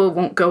so people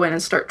won't go in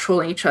and start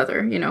trolling each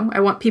other. I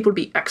want people to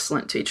be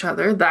excellent to each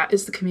other. That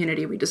is the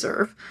community we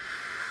deserve.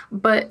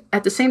 But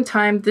at the same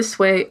time, this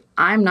way,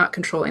 I'm not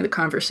controlling the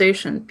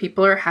conversation.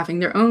 People are having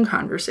their own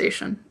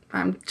conversation.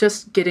 I'm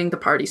just getting the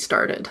party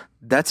started.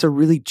 That's a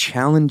really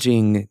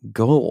challenging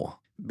goal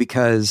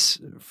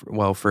because,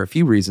 well, for a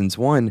few reasons.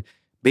 One,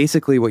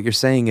 basically what you're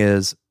saying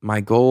is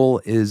my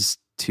goal is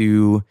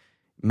to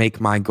make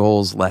my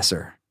goals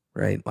lesser,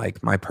 right?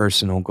 Like my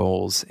personal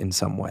goals in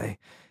some way.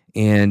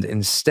 And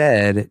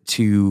instead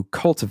to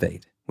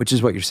cultivate, which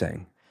is what you're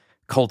saying,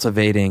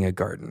 cultivating a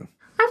garden.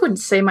 I wouldn't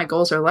say my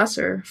goals are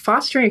lesser.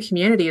 Fostering a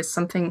community is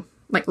something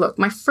like, look,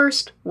 my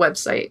first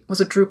website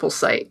was a Drupal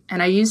site,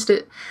 and I used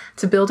it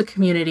to build a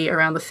community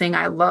around the thing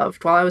I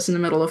loved while I was in the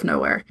middle of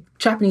nowhere,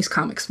 Japanese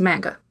comics,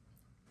 manga.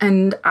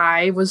 And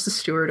I was the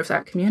steward of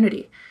that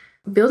community.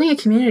 Building a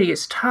community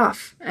is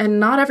tough, and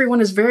not everyone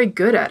is very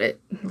good at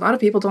it. A lot of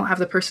people don't have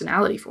the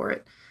personality for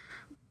it.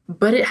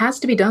 But it has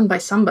to be done by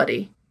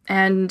somebody.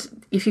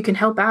 And if you can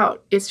help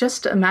out, it's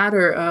just a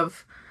matter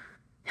of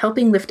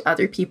helping lift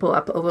other people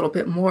up a little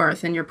bit more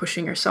than you're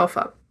pushing yourself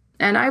up.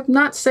 And I'm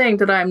not saying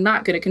that I'm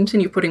not going to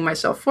continue putting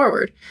myself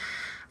forward.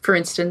 For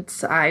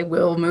instance, I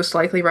will most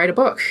likely write a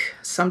book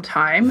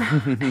sometime.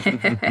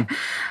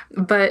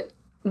 But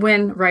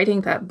when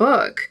writing that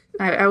book,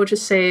 I would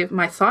just say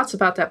my thoughts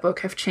about that book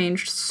have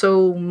changed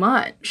so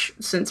much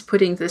since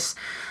putting this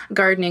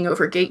gardening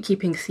over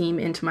gatekeeping theme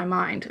into my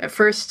mind. At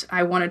first,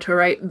 I wanted to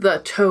write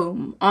the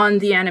tome on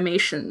the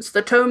animations,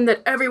 the tome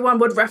that everyone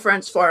would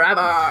reference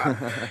forever,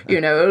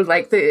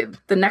 like the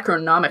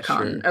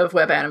Necronomicon of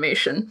web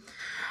animation.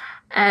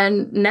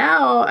 And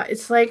now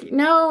it's like,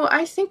 no,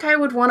 I think I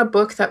would want a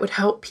book that would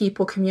help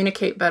people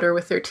communicate better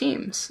with their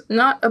teams.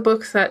 Not a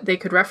book that they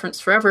could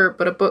reference forever,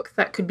 but a book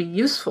that could be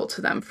useful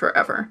to them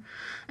forever.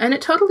 And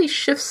it totally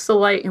shifts the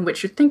light in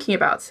which you're thinking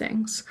about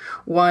things.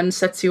 One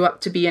sets you up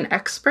to be an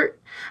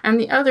expert, and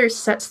the other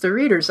sets the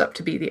readers up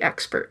to be the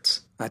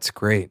experts. That's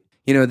great.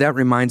 That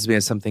reminds me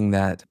of something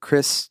that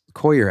Chris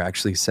Coyer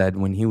actually said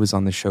when he was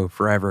on the show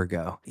forever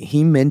ago.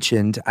 He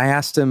mentioned,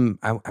 I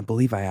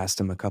believe I asked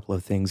him a couple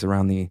of things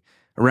around the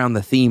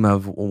theme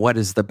of what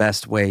is the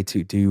best way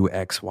to do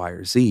X, Y,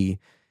 or Z.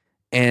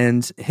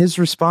 And his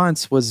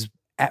response was,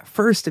 at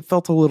first, it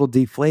felt a little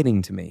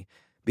deflating to me,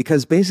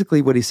 because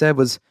basically what he said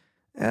was,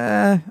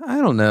 I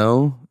don't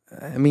know.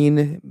 I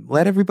mean,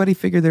 let everybody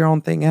figure their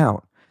own thing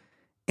out.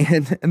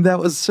 And that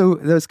was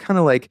kind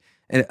of like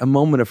a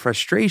moment of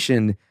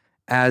frustration.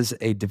 As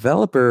a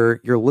developer,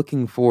 you're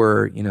looking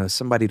for,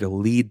 somebody to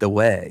lead the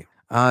way.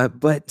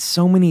 But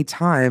so many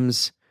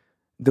times,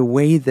 the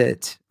way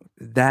that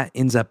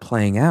ends up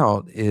playing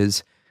out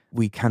is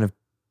we kind of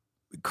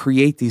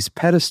create these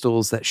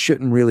pedestals that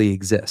shouldn't really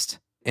exist.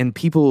 And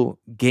people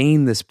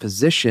gain this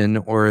position,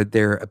 or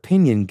their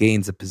opinion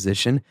gains a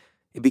position.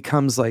 It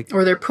becomes like...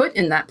 Or they're put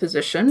in that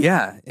position.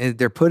 Yeah,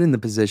 they're put in the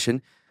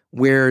position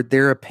where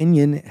their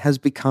opinion has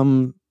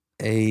become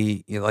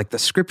like the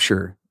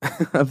scripture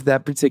of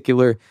that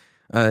particular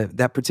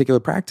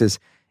practice.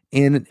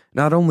 And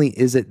not only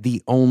is it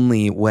the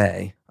only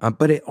way,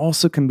 but it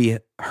also can be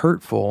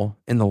hurtful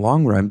in the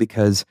long run,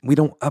 because we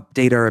don't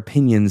update our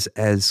opinions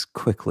as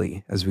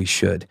quickly as we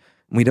should.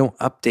 We don't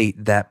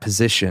update that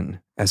position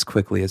as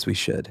quickly as we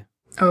should.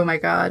 Oh my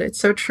God, it's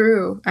so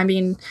true. I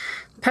mean,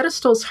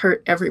 pedestals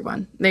hurt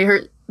everyone. They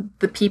hurt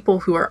the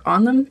people who are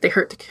on them. They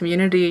hurt the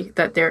community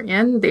that they're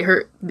in. They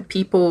hurt the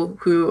people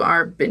who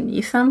are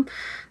beneath them.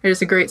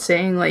 There's a great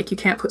saying, like, you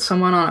can't put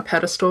someone on a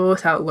pedestal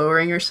without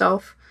lowering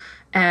yourself.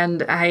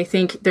 And I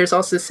think there's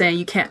also saying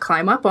you can't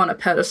climb up on a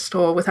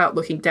pedestal without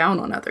looking down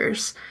on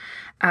others.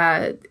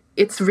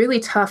 It's really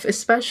tough,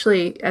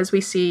 especially as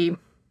we see,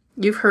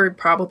 you've heard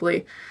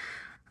probably,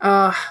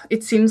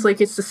 it seems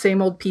like it's the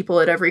same old people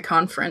at every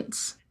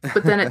conference.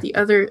 But then at the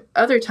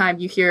other time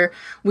you hear,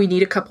 we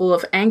need a couple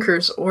of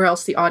anchors or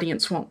else the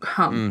audience won't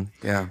come.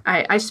 Yeah.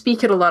 I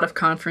speak at a lot of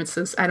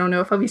conferences. I don't know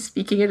if I'll be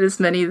speaking at as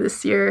many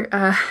this year.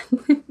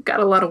 Got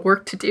a lot of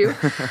work to do,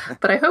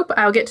 but I hope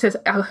I'll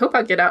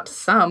get out to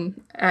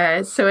some.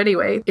 So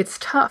anyway, it's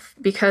tough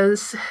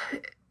because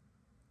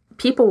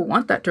people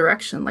want that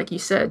direction. Like you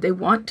said, they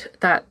want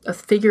a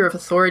figure of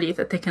authority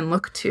that they can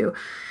look to.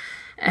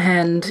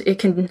 And it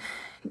can...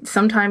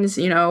 Sometimes,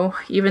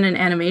 even in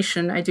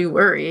animation, I do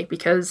worry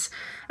because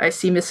I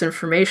see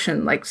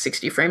misinformation like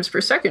 60 frames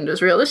per second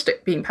is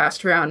realistic being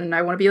passed around. And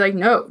I want to be like,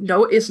 no,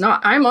 it's not.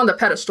 I'm on the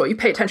pedestal. You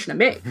pay attention to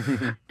me.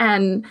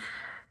 And,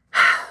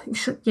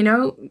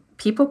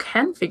 people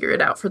can figure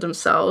it out for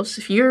themselves.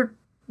 If you're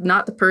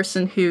not the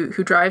person who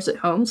drives it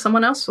home,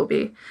 someone else will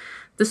be.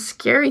 The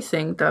scary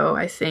thing, though,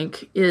 I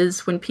think,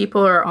 is when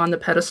people are on the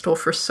pedestal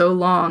for so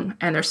long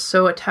and they're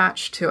so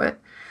attached to it,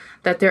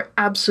 that they're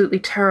absolutely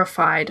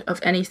terrified of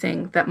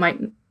anything that might,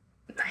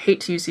 I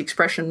hate to use the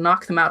expression,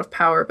 knock them out of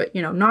power, but,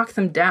 knock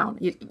them down.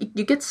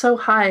 You get so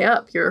high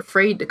up, you're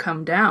afraid to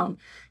come down.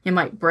 You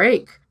might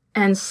break.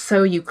 And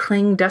so you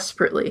cling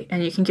desperately,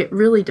 and you can get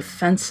really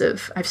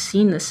defensive. I've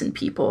seen this in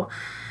people.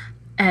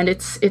 And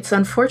it's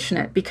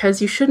unfortunate,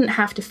 because you shouldn't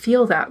have to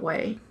feel that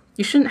way.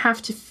 You shouldn't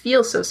have to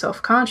feel so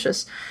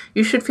self-conscious.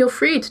 You should feel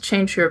free to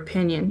change your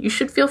opinion. You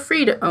should feel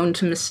free to own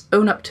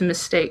up to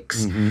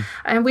mistakes. Mm-hmm.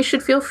 And we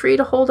should feel free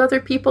to hold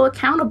other people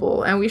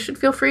accountable. And we should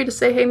feel free to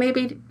say, hey,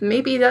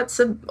 maybe that's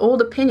an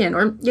old opinion.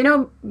 Or,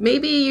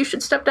 maybe you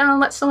should step down and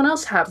let someone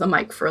else have the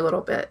mic for a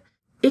little bit.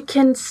 It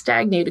can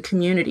stagnate a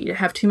community to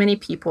have too many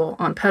people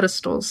on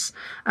pedestals,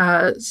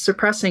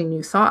 suppressing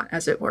new thought,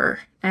 as it were.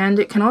 And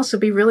it can also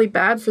be really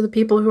bad for the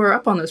people who are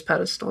up on those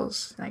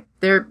pedestals. Like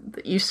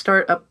you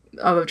start up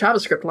of a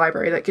JavaScript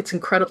library that gets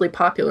incredibly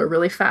popular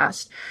really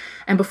fast.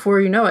 And before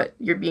you know it,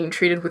 you're being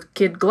treated with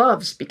kid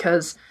gloves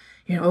because,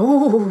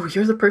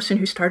 you're the person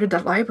who started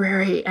that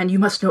library and you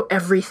must know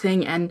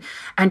everything and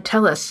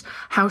tell us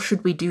how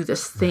should we do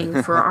this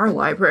thing for our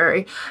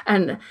library.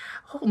 And,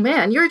 oh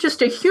man, you're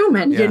just a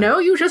human,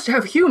 you just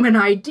have human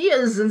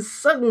ideas and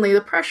suddenly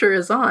the pressure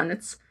is on.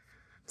 It's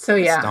So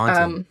It's yeah,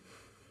 daunting.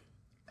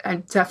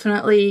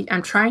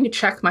 I'm trying to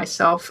check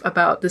myself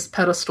about this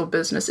pedestal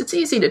business. It's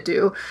easy to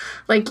do.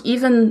 Like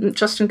even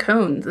Justin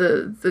Cohn,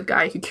 the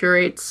guy who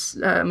curates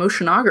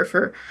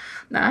Motionographer,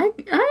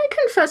 I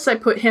confess I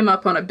put him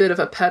up on a bit of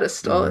a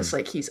pedestal. Mm-hmm. It's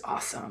like he's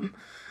awesome.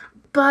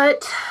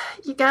 But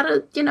you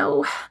gotta,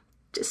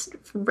 just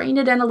rein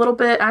it in a little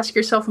bit. Ask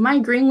yourself, am I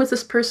agreeing with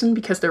this person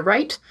because they're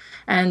right?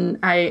 And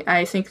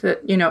I think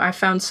that, I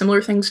found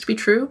similar things to be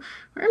true.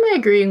 Or am I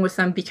agreeing with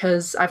them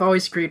because I've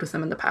always agreed with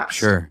them in the past?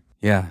 Sure.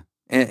 Yeah.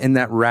 And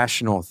that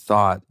rational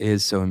thought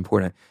is so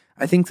important.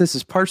 I think this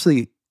is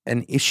partially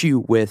an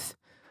issue with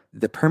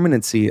the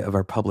permanency of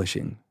our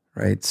publishing,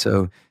 right?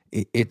 So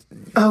it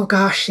Oh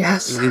gosh,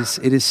 yes.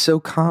 it is so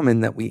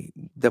common that we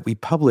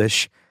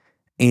publish,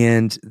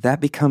 and that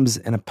becomes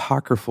an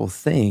apocryphal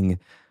thing,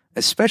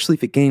 especially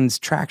if it gains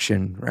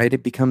traction, right?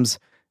 It becomes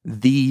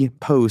the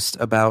post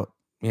about,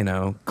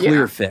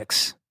 clear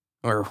fix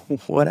or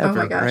whatever,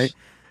 Oh my gosh. right?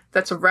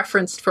 That's a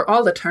reference for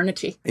all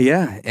eternity.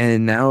 Yeah,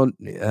 and now,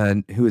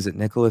 who is it,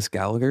 Nicholas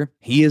Gallagher?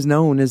 He is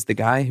known as the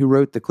guy who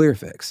wrote the clear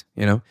fix,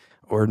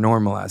 or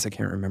normalize. I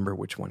can't remember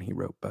which one he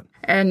wrote, but...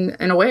 And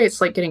in a way,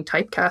 it's like getting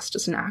typecast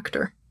as an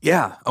actor.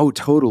 Yeah, oh,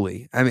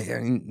 totally. I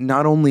mean,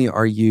 not only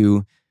are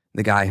you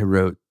the guy who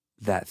wrote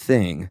that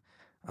thing,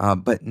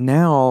 but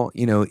now,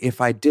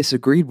 if I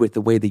disagreed with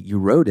the way that you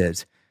wrote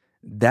it,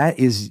 that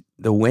is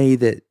the way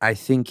that I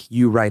think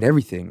you write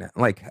everything.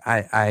 Like,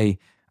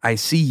 I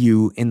see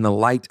you in the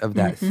light of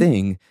that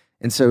thing.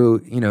 And so,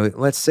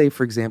 let's say,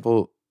 for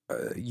example,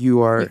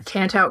 you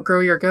can't outgrow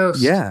your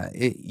ghost. Yeah.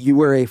 You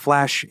were a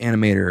Flash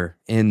animator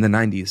in the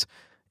 90s,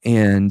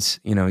 and,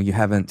 you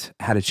haven't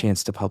had a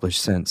chance to publish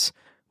since.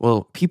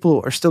 Well,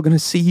 people are still going to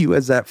see you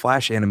as that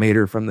Flash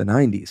animator from the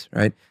 90s,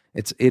 right?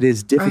 It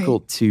is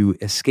difficult to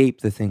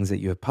escape the things that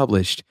you have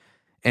published.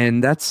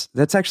 And that's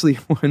actually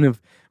one of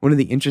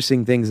the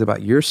interesting things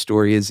about your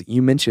story is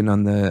you mentioned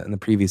on the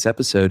previous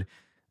episode,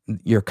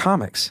 your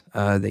comics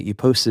that you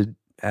posted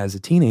as a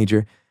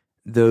teenager,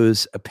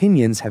 those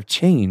opinions have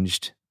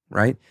changed,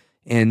 right?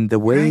 And the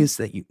ways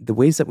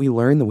that we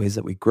learn, the ways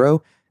that we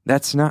grow,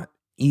 that's not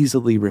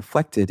easily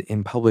reflected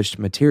in published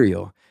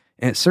material,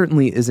 and it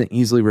certainly isn't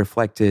easily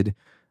reflected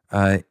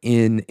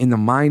in the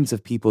minds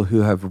of people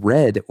who have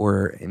read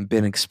or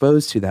been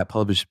exposed to that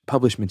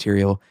published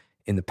material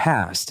in the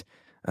past.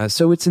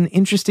 So it's an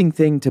interesting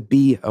thing to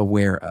be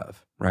aware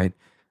of, right?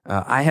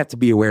 I have to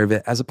be aware of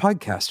it as a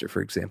podcaster,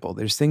 for example.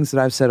 There's things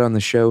that I've said on the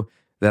show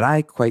that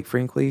I, quite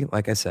frankly,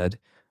 like I said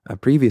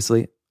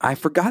previously, I've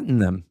forgotten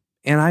them,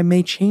 and I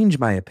may change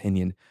my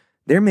opinion.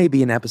 There may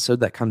be an episode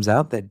that comes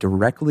out that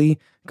directly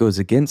goes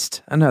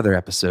against another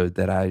episode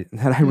that I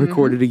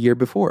recorded a year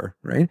before,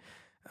 right?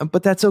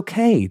 But that's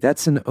okay.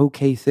 That's an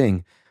okay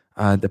thing.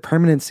 The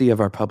permanency of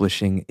our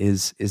publishing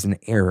is an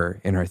error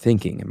in our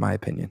thinking, in my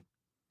opinion.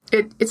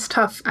 It's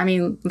tough. I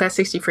mean, that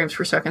 60 frames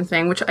per second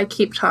thing, which I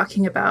keep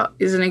talking about,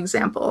 is an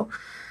example.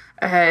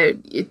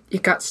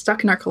 It got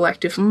stuck in our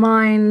collective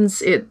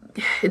minds.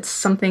 It's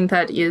something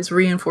that is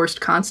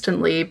reinforced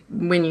constantly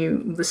when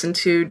you listen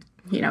to,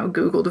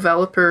 Google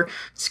developer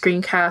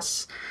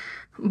screencasts,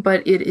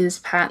 but it is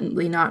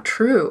patently not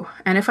true.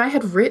 And if I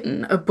had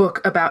written a book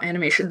about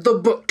animation, the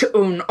book to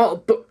own all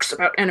books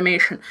about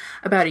animation,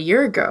 about a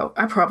year ago,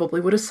 I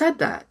probably would have said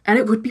that. And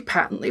it would be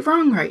patently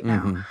wrong right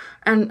now.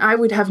 And I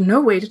would have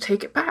no way to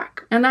take it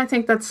back. And I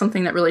think that's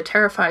something that really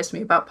terrifies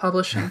me about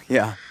publishing.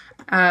 Yeah.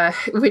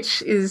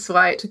 Which is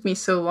why it took me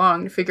so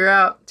long to figure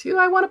out, do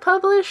I want to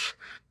publish?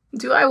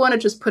 Do I want to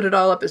just put it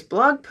all up as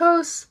blog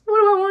posts? What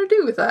do I want to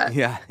do with that?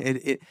 Yeah,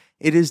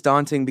 it is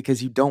daunting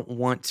because you don't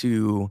want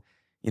to,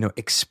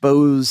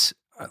 expose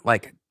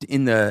like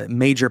in the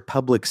major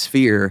public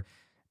sphere,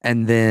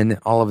 and then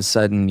all of a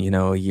sudden,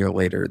 a year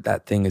later,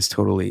 that thing is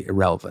totally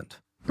irrelevant.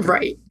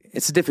 Right.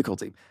 It's a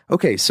difficulty.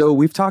 Okay, so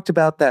we've talked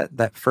about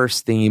that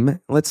first theme.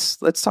 Let's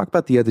talk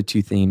about the other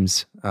two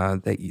themes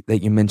that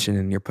you mentioned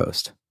in your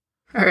post.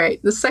 All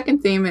right. The second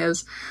theme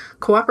is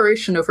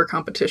cooperation over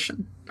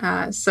competition.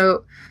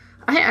 So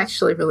I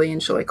actually really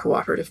enjoy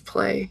cooperative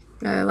play.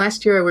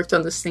 Last year I worked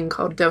on this thing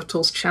called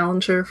DevTools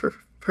Challenger for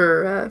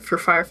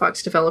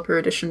Firefox Developer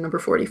Edition number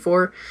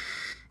 44.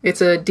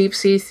 It's a deep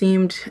sea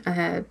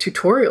themed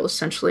tutorial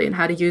essentially on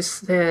how to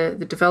use the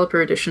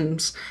Developer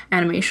Edition's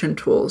animation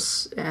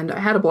tools. And I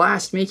had a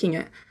blast making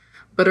it.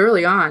 But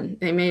early on,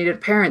 they made it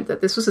apparent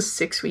that this was a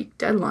 6-week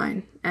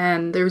deadline,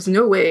 and there was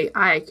no way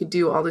I could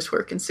do all this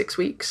work in 6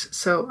 weeks.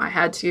 So I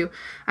had to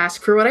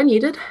ask for what I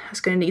needed. I was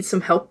going to need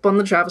some help on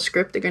the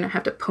JavaScript. They're going to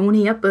have to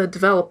pony up a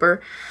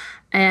developer.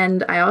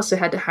 And I also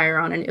had to hire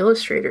on an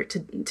illustrator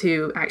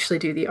to actually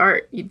do the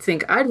art. You'd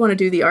think I'd want to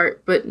do the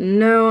art, but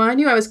no, I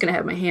knew I was going to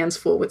have my hands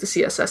full with the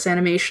CSS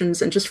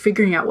animations and just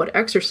figuring out what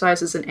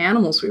exercises and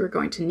animals we were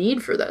going to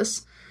need for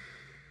this.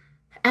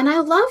 And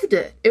I loved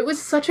it. It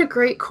was such a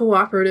great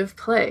cooperative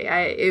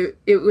play.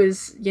 It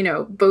was,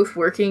 both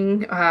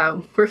working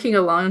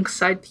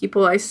alongside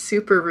people I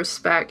super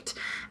respect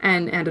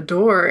and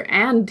adore,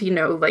 and,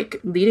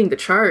 leading the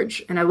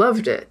charge. And I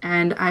loved it.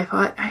 And I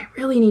thought, I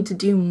really need to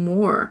do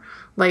more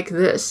like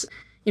this.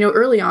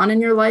 Early on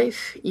in your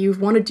life, you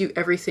want to do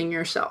everything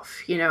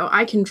yourself.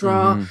 I can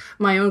draw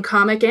my own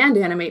comic and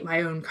animate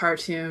my own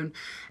cartoon.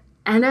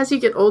 And as you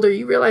get older,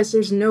 you realize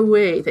there's no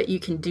way that you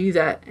can do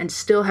that and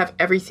still have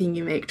everything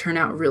you make turn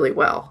out really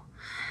well.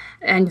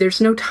 And there's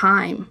no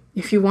time.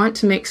 If you want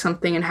to make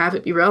something and have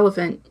it be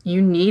relevant,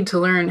 you need to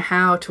learn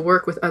how to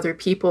work with other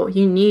people.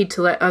 You need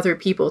to let other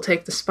people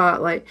take the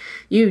spotlight.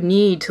 You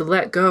need to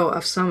let go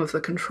of some of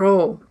the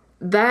control.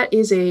 That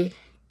is a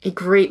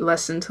great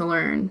lesson to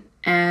learn.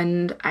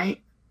 And I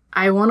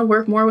want to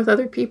work more with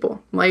other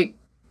people, like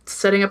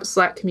setting up a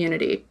Slack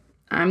community.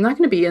 I'm not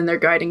going to be in there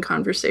guiding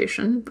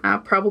conversation. I'll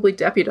probably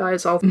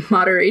deputize all the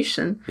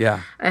moderation.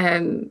 Yeah.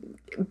 And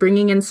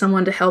bringing in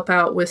someone to help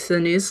out with the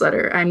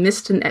newsletter. I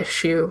missed an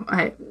issue.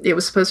 It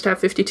was supposed to have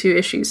 52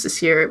 issues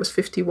this year. It was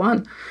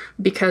 51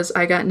 because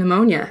I got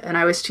pneumonia and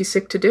I was too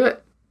sick to do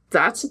it.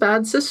 That's a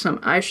bad system.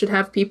 I should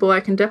have people I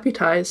can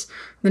deputize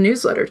the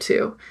newsletter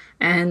to.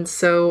 And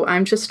so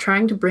I'm just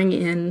trying to bring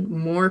in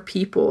more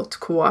people to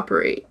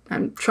cooperate.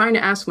 I'm trying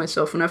to ask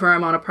myself whenever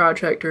I'm on a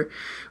project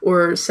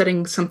or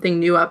setting something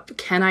new up,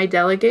 can I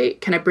delegate?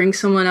 Can I bring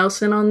someone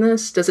else in on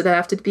this? Does it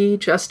have to be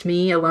just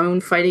me alone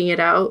fighting it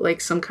out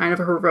like some kind of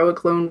a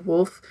heroic lone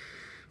wolf?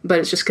 But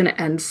it's just going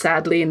to end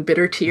sadly in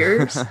bitter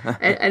tears.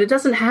 And it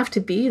doesn't have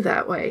to be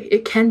that way.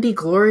 It can be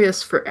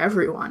glorious for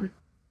everyone.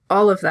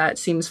 All of that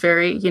seems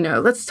very,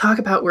 let's talk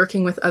about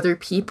working with other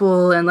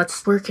people and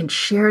let's work and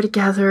share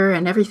together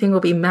and everything will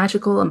be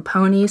magical and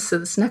ponies. So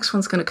this next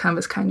one's going to come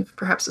as kind of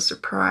perhaps a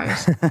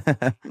surprise.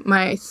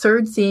 My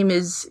third theme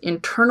is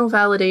internal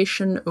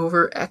validation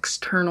over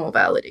external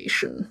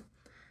validation.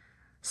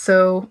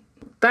 So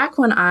back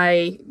when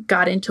I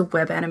got into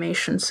web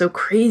animation so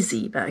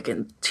crazy back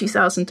in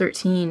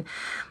 2013,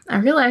 I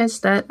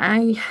realized that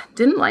I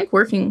didn't like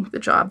working the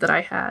job that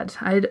I had.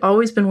 I'd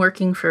always been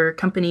working for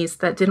companies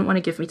that didn't want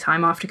to give me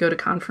time off to go to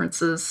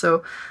conferences,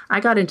 so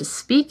I got into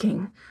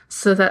speaking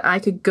so that I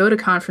could go to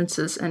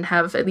conferences and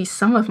have at least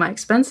some of my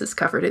expenses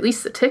covered, at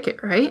least the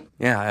ticket, right?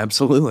 Yeah,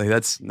 absolutely.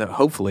 That's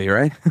hopefully,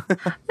 right?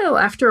 Well,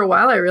 after a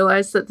while, I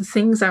realized that the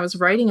things I was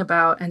writing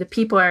about and the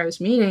people I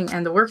was meeting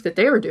and the work that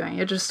they were doing,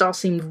 it just all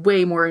seemed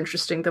way more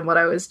interesting than what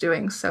I was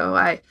doing. So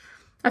I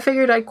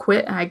figured I'd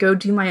quit and I'd go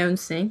do my own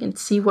thing and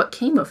see what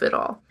came of it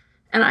all.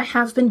 And I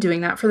have been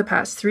doing that for the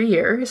past 3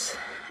 years.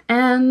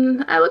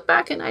 And I look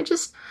back and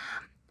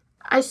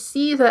I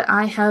see that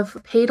I have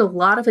paid a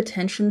lot of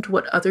attention to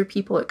what other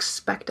people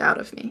expect out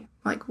of me,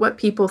 like what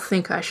people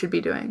think I should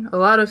be doing. A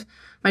lot of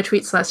my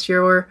tweets last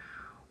year were,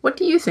 what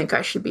do you think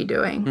I should be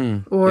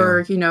doing?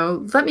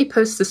 Let me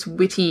post this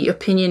witty,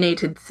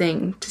 opinionated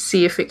thing to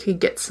see if it could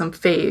get some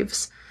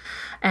faves.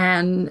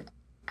 And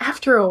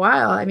after a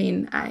while, I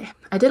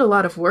did a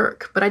lot of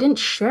work, but I didn't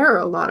share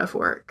a lot of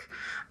work.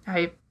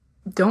 I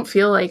don't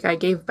feel like I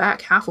gave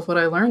back half of what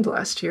I learned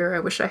last year. I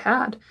wish I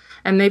had.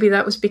 And maybe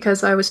that was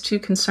because I was too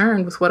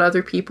concerned with what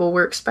other people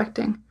were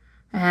expecting.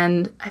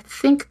 And I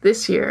think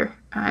this year,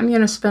 I'm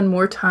going to spend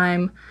more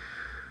time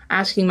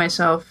asking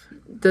myself,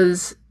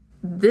 does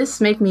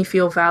this make me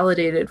feel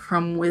validated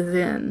from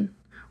within?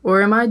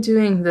 Or am I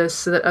doing this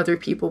so that other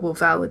people will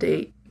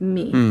validate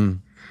me?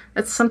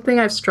 That's something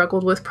I've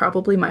struggled with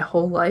probably my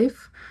whole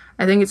life.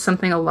 I think it's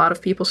something a lot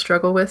of people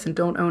struggle with and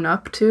don't own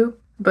up to.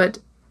 But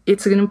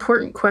it's an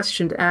important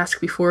question to ask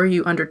before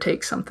you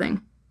undertake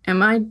something.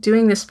 Am I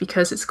doing this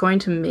because it's going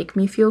to make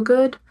me feel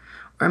good?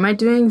 Or am I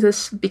doing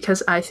this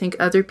because I think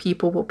other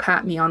people will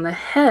pat me on the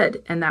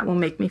head and that will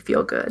make me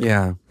feel good?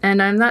 Yeah.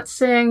 And I'm not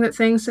saying that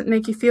things that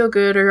make you feel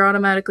good are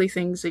automatically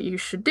things that you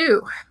should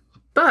do.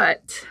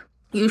 But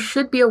you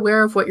should be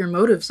aware of what your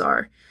motives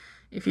are.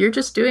 If you're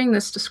just doing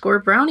this to score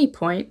brownie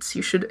points,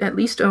 you should at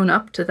least own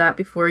up to that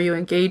before you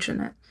engage in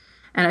it.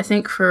 And I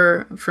think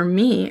for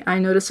me, I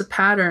notice a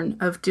pattern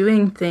of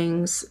doing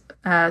things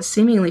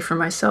seemingly for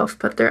myself,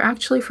 but they're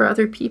actually for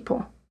other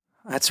people.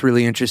 That's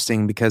really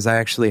interesting because I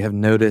actually have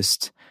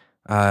noticed,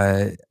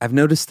 I've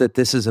noticed that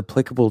this is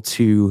applicable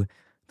to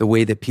the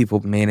way that people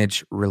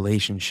manage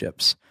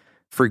relationships.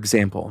 For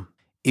example,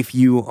 if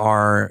you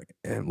are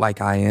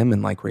like I am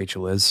and like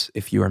Rachel is,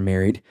 if you are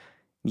married,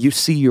 you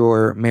see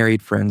your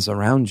married friends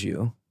around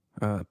you,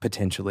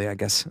 potentially, I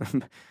guess,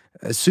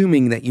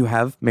 assuming that you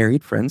have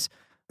married friends,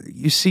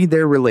 you see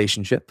their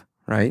relationship,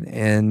 right?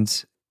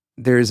 And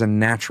there's a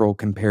natural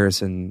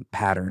comparison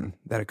pattern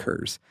that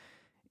occurs.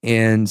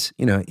 And,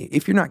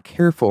 if you're not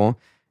careful,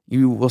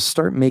 you will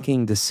start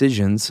making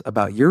decisions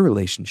about your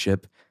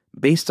relationship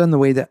based on the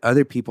way that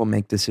other people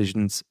make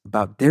decisions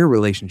about their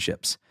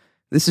relationships.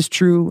 This is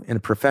true in a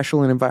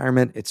professional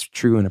environment. It's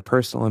true in a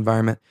personal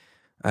environment.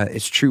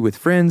 It's true with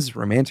friends,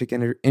 romantic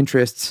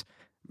interests,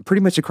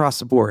 pretty much across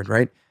the board,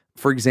 right?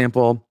 For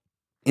example,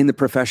 in the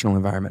professional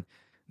environment,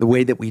 the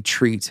way that we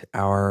treat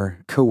our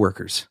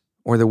coworkers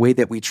or the way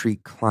that we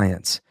treat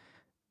clients,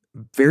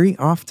 very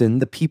often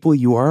the people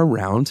you are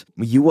around,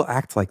 you will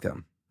act like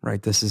them,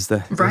 right? This is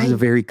a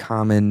very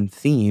common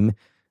theme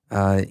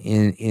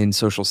in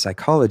social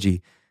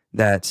psychology,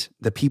 that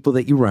the people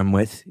that you run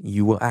with,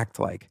 you will act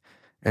like.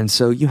 And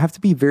so you have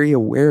to be very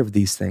aware of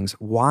these things.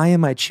 Why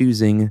am I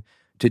choosing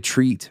to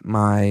treat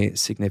my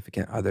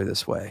significant other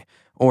this way?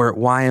 Or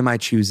why am I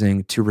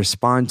choosing to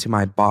respond to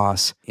my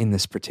boss in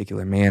this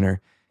particular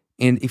manner?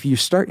 And if you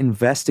start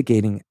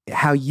investigating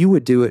how you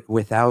would do it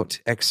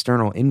without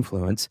external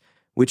influence,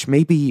 which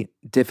may be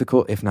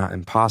difficult, if not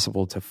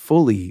impossible, to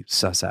fully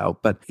suss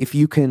out, but if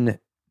you can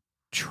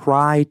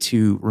try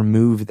to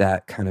remove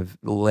that kind of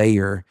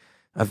layer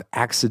of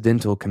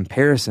accidental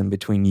comparison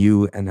between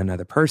you and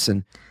another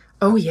person.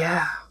 Oh,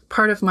 yeah.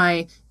 Part of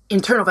my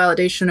internal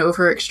validation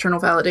over external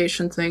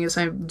validation thing is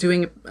I'm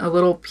doing a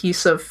little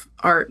piece of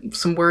art,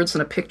 some words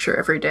and a picture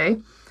every day.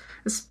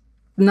 It's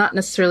not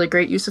necessarily a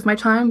great use of my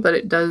time, but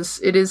it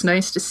is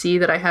nice to see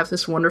that I have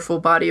this wonderful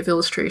body of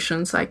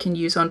illustrations I can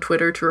use on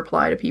Twitter to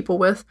reply to people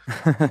with.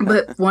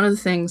 But one of the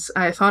things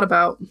I thought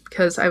about,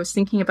 because I was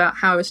thinking about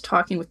how I was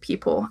talking with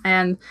people,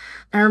 and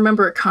I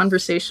remember a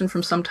conversation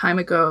from some time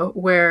ago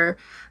where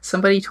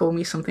somebody told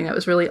me something that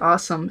was really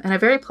awesome, and I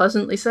very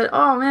pleasantly said,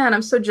 "Oh man,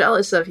 I'm so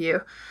jealous of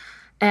you."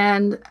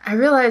 And I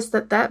realized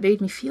that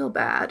made me feel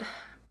bad,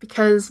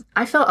 because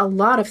I felt a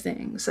lot of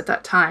things at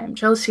that time.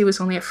 Jealousy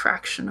was only a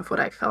fraction of what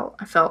I felt.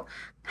 I felt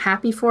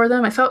happy for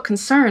them. I felt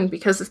concerned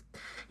because, if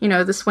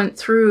this went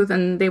through,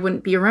 then they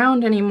wouldn't be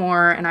around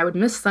anymore and I would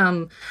miss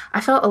them. I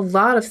felt a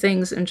lot of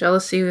things, and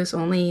jealousy was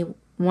only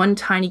one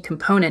tiny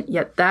component,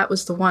 yet that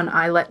was the one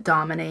I let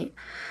dominate.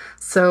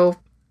 So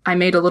I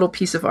made a little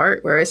piece of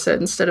art where I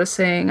said, instead of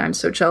saying, "I'm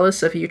so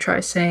jealous of you," try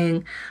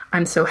saying,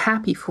 "I'm so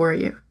happy for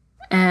you."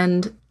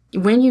 And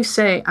when you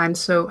say, "I'm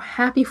so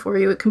happy for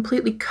you," it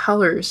completely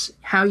colors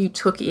how you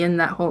took in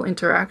that whole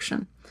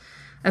interaction.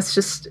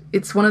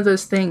 It's one of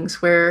those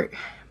things where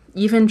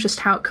even just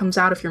how it comes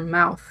out of your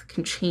mouth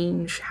can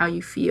change how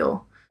you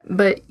feel.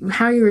 But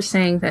how you were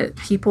saying that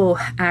people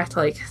act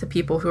like the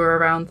people who are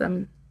around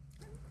them,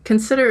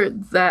 consider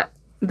that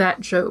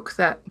joke,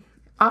 that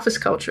office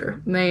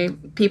culture.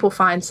 People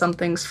find some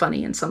things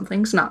funny and some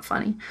things not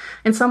funny.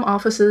 In some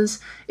offices,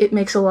 it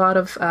makes a lot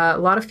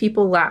of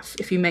people laugh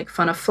if you make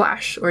fun of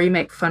Flash or you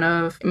make fun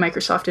of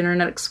Microsoft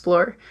Internet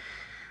Explorer.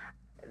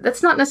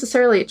 That's not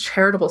necessarily a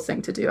charitable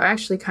thing to do. I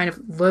actually kind of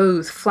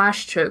loathe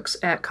Flash jokes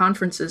at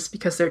conferences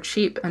because they're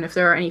cheap, and if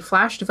there are any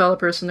Flash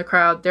developers in the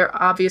crowd, they're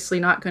obviously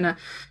not going to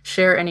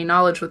share any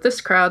knowledge with this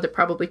crowd. They're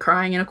probably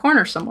crying in a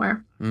corner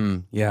somewhere.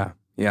 Yeah.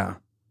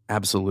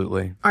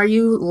 Absolutely. Are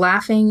you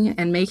laughing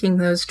and making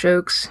those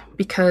jokes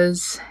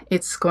because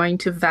it's going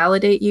to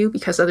validate you,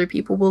 because other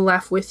people will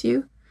laugh with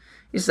you?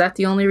 Is that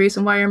the only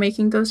reason why you're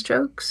making those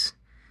jokes?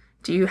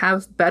 Do you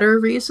have better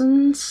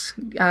reasons?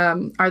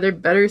 Are there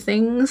better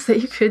things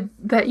that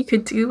you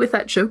could do with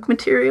that joke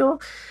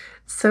material?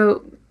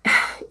 So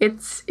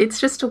it's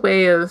just a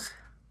way of,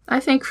 I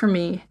think for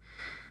me,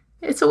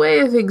 it's a way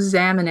of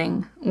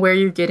examining where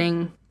you're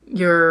getting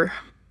your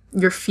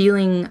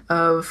feeling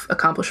of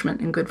accomplishment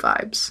and good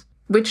vibes,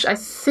 which I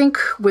think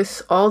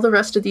with all the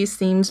rest of these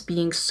themes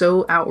being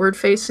so outward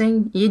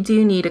facing, you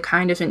do need a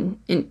kind of an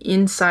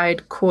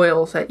inside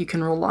coil that you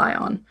can rely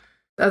on.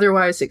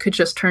 Otherwise, it could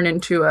just turn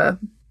into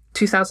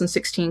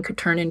 2016 could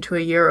turn into a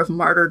year of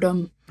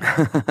martyrdom.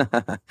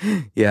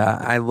 Yeah,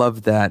 I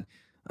love that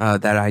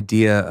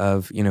idea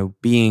of,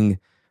 being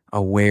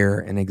aware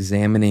and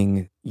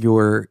examining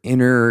your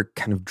inner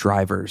kind of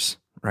drivers,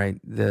 right?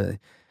 The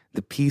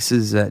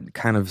pieces that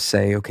kind of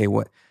say, okay,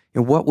 what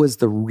was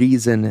the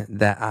reason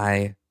that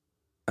I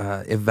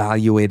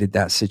evaluated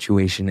that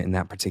situation in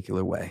that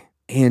particular way?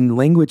 And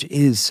language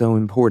is so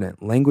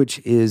important.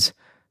 Language is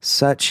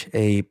such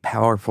a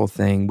powerful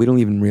thing. We don't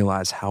even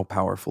realize how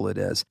powerful it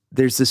is.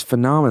 There's this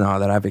phenomena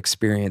that I've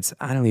experienced,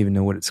 I don't even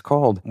know what it's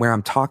called, where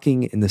I'm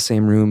talking in the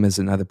same room as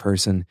another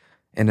person,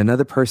 and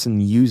another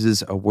person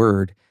uses a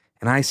word,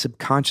 and I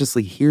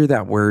subconsciously hear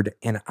that word,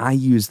 and I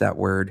use that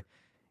word,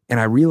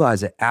 and I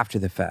realize it after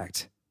the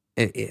fact.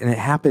 And it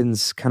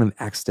happens kind of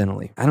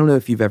accidentally. I don't know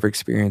if you've ever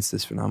experienced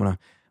this phenomena,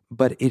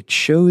 but it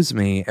shows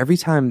me, every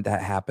time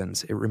that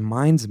happens, it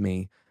reminds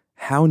me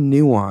how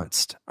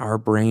nuanced our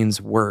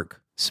brains work,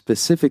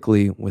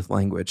 specifically with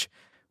language.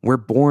 We're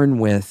born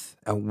with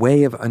a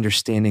way of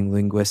understanding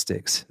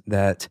linguistics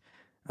that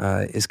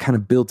is kind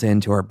of built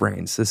into our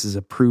brains. This is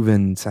a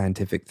proven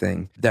scientific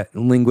thing, that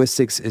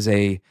linguistics is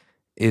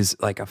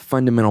like a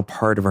fundamental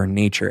part of our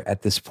nature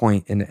at this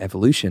point in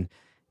evolution.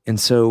 And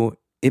so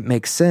it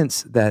makes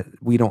sense that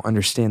we don't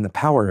understand the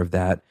power of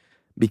that,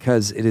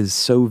 because it is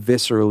so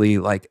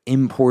viscerally like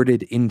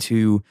imported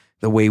into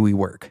the way we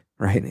work,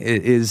 right?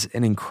 It is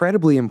an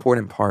incredibly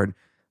important part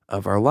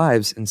of our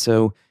lives. And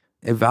so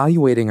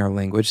evaluating our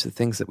language, the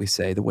things that we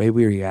say, the way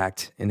we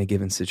react in a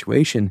given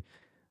situation,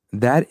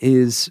 that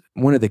is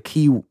one of the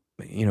key,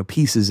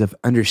 pieces of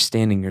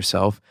understanding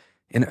yourself.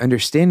 And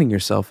understanding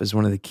yourself is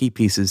one of the key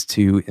pieces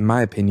to, in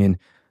my opinion,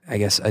 I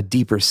guess, a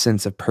deeper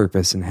sense of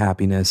purpose and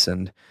happiness.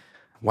 And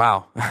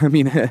wow, I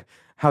mean,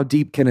 how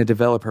deep can a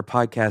developer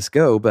podcast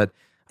go? But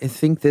I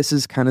think this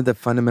is kind of the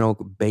fundamental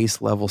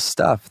base level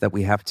stuff that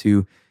we have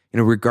to,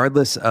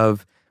 regardless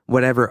of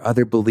whatever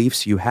other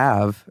beliefs you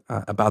have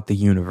about the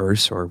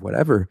universe or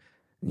whatever,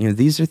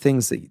 these are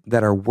things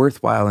that are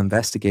worthwhile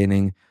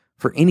investigating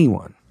for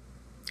anyone.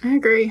 I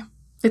agree.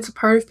 It's a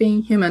part of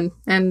being human.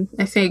 And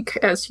I think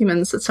as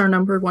humans, it's our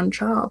number one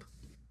job.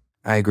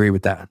 I agree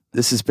with that.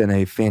 This has been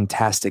a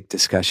fantastic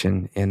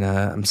discussion, and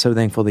I'm so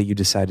thankful that you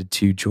decided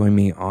to join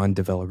me on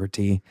Developer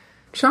Tea.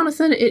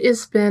 Jonathan, it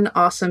has been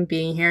awesome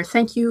being here.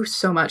 Thank you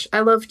so much. I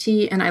love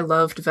tea and I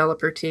love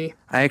Developer Tea.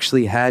 I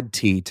actually had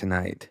tea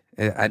tonight.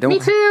 Me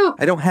too!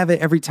 I don't have it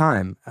every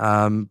time,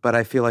 but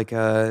I feel like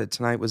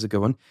tonight was a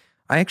good one.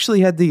 I actually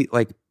had the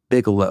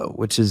Bigelow,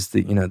 which is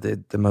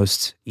the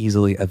most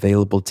easily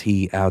available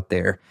tea out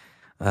there.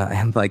 I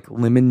had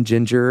lemon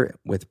ginger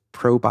with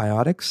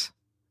probiotics.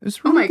 It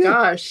was really good.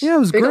 Gosh. Yeah, it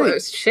was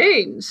Bigelow's great.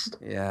 Changed.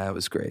 Yeah, it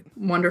was great.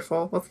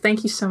 Wonderful. Well,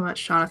 thank you so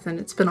much, Jonathan.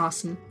 It's been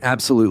awesome.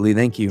 Absolutely.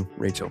 Thank you,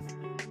 Rachel.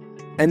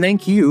 And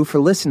thank you for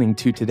listening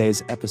to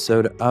today's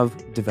episode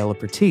of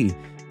Developer Tea.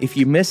 If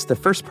you missed the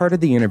first part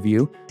of the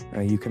interview,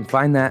 you can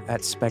find that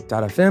at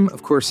spec.fm.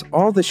 Of course,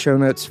 all the show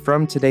notes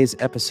from today's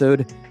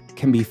episode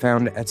can be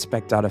found at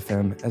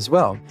spec.fm as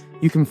well.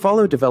 You can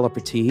follow Developer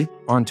Tea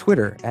on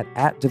Twitter at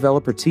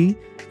 @DeveloperT,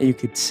 and you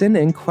could send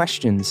in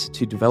questions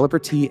to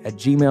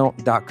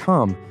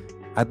developertea@gmail.com.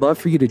 I'd love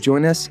for you to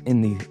join us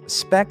in the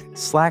Spec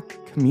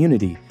Slack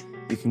community.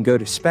 You can go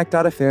to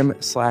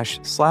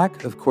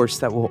spec.fm/Slack. Of course,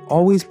 that will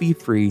always be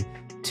free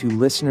to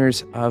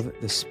listeners of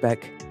the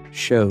Spec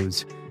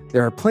shows.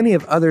 There are plenty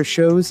of other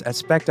shows at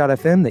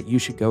spec.fm that you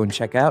should go and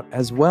check out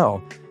as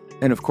well.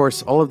 And of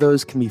course, all of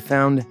those can be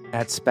found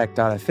at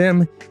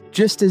spec.fm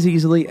just as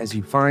easily as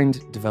you find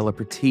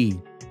Developer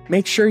Tea.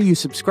 Make sure you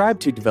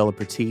subscribe to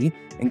Developer Tea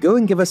and go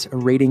and give us a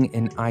rating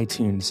in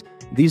iTunes.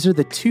 These are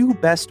the two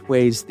best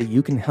ways that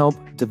you can help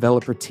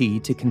Developer Tea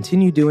to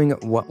continue doing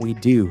what we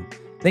do.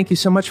 Thank you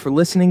so much for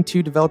listening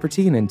to Developer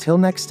Tea, and until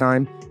next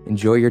time,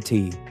 enjoy your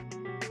tea.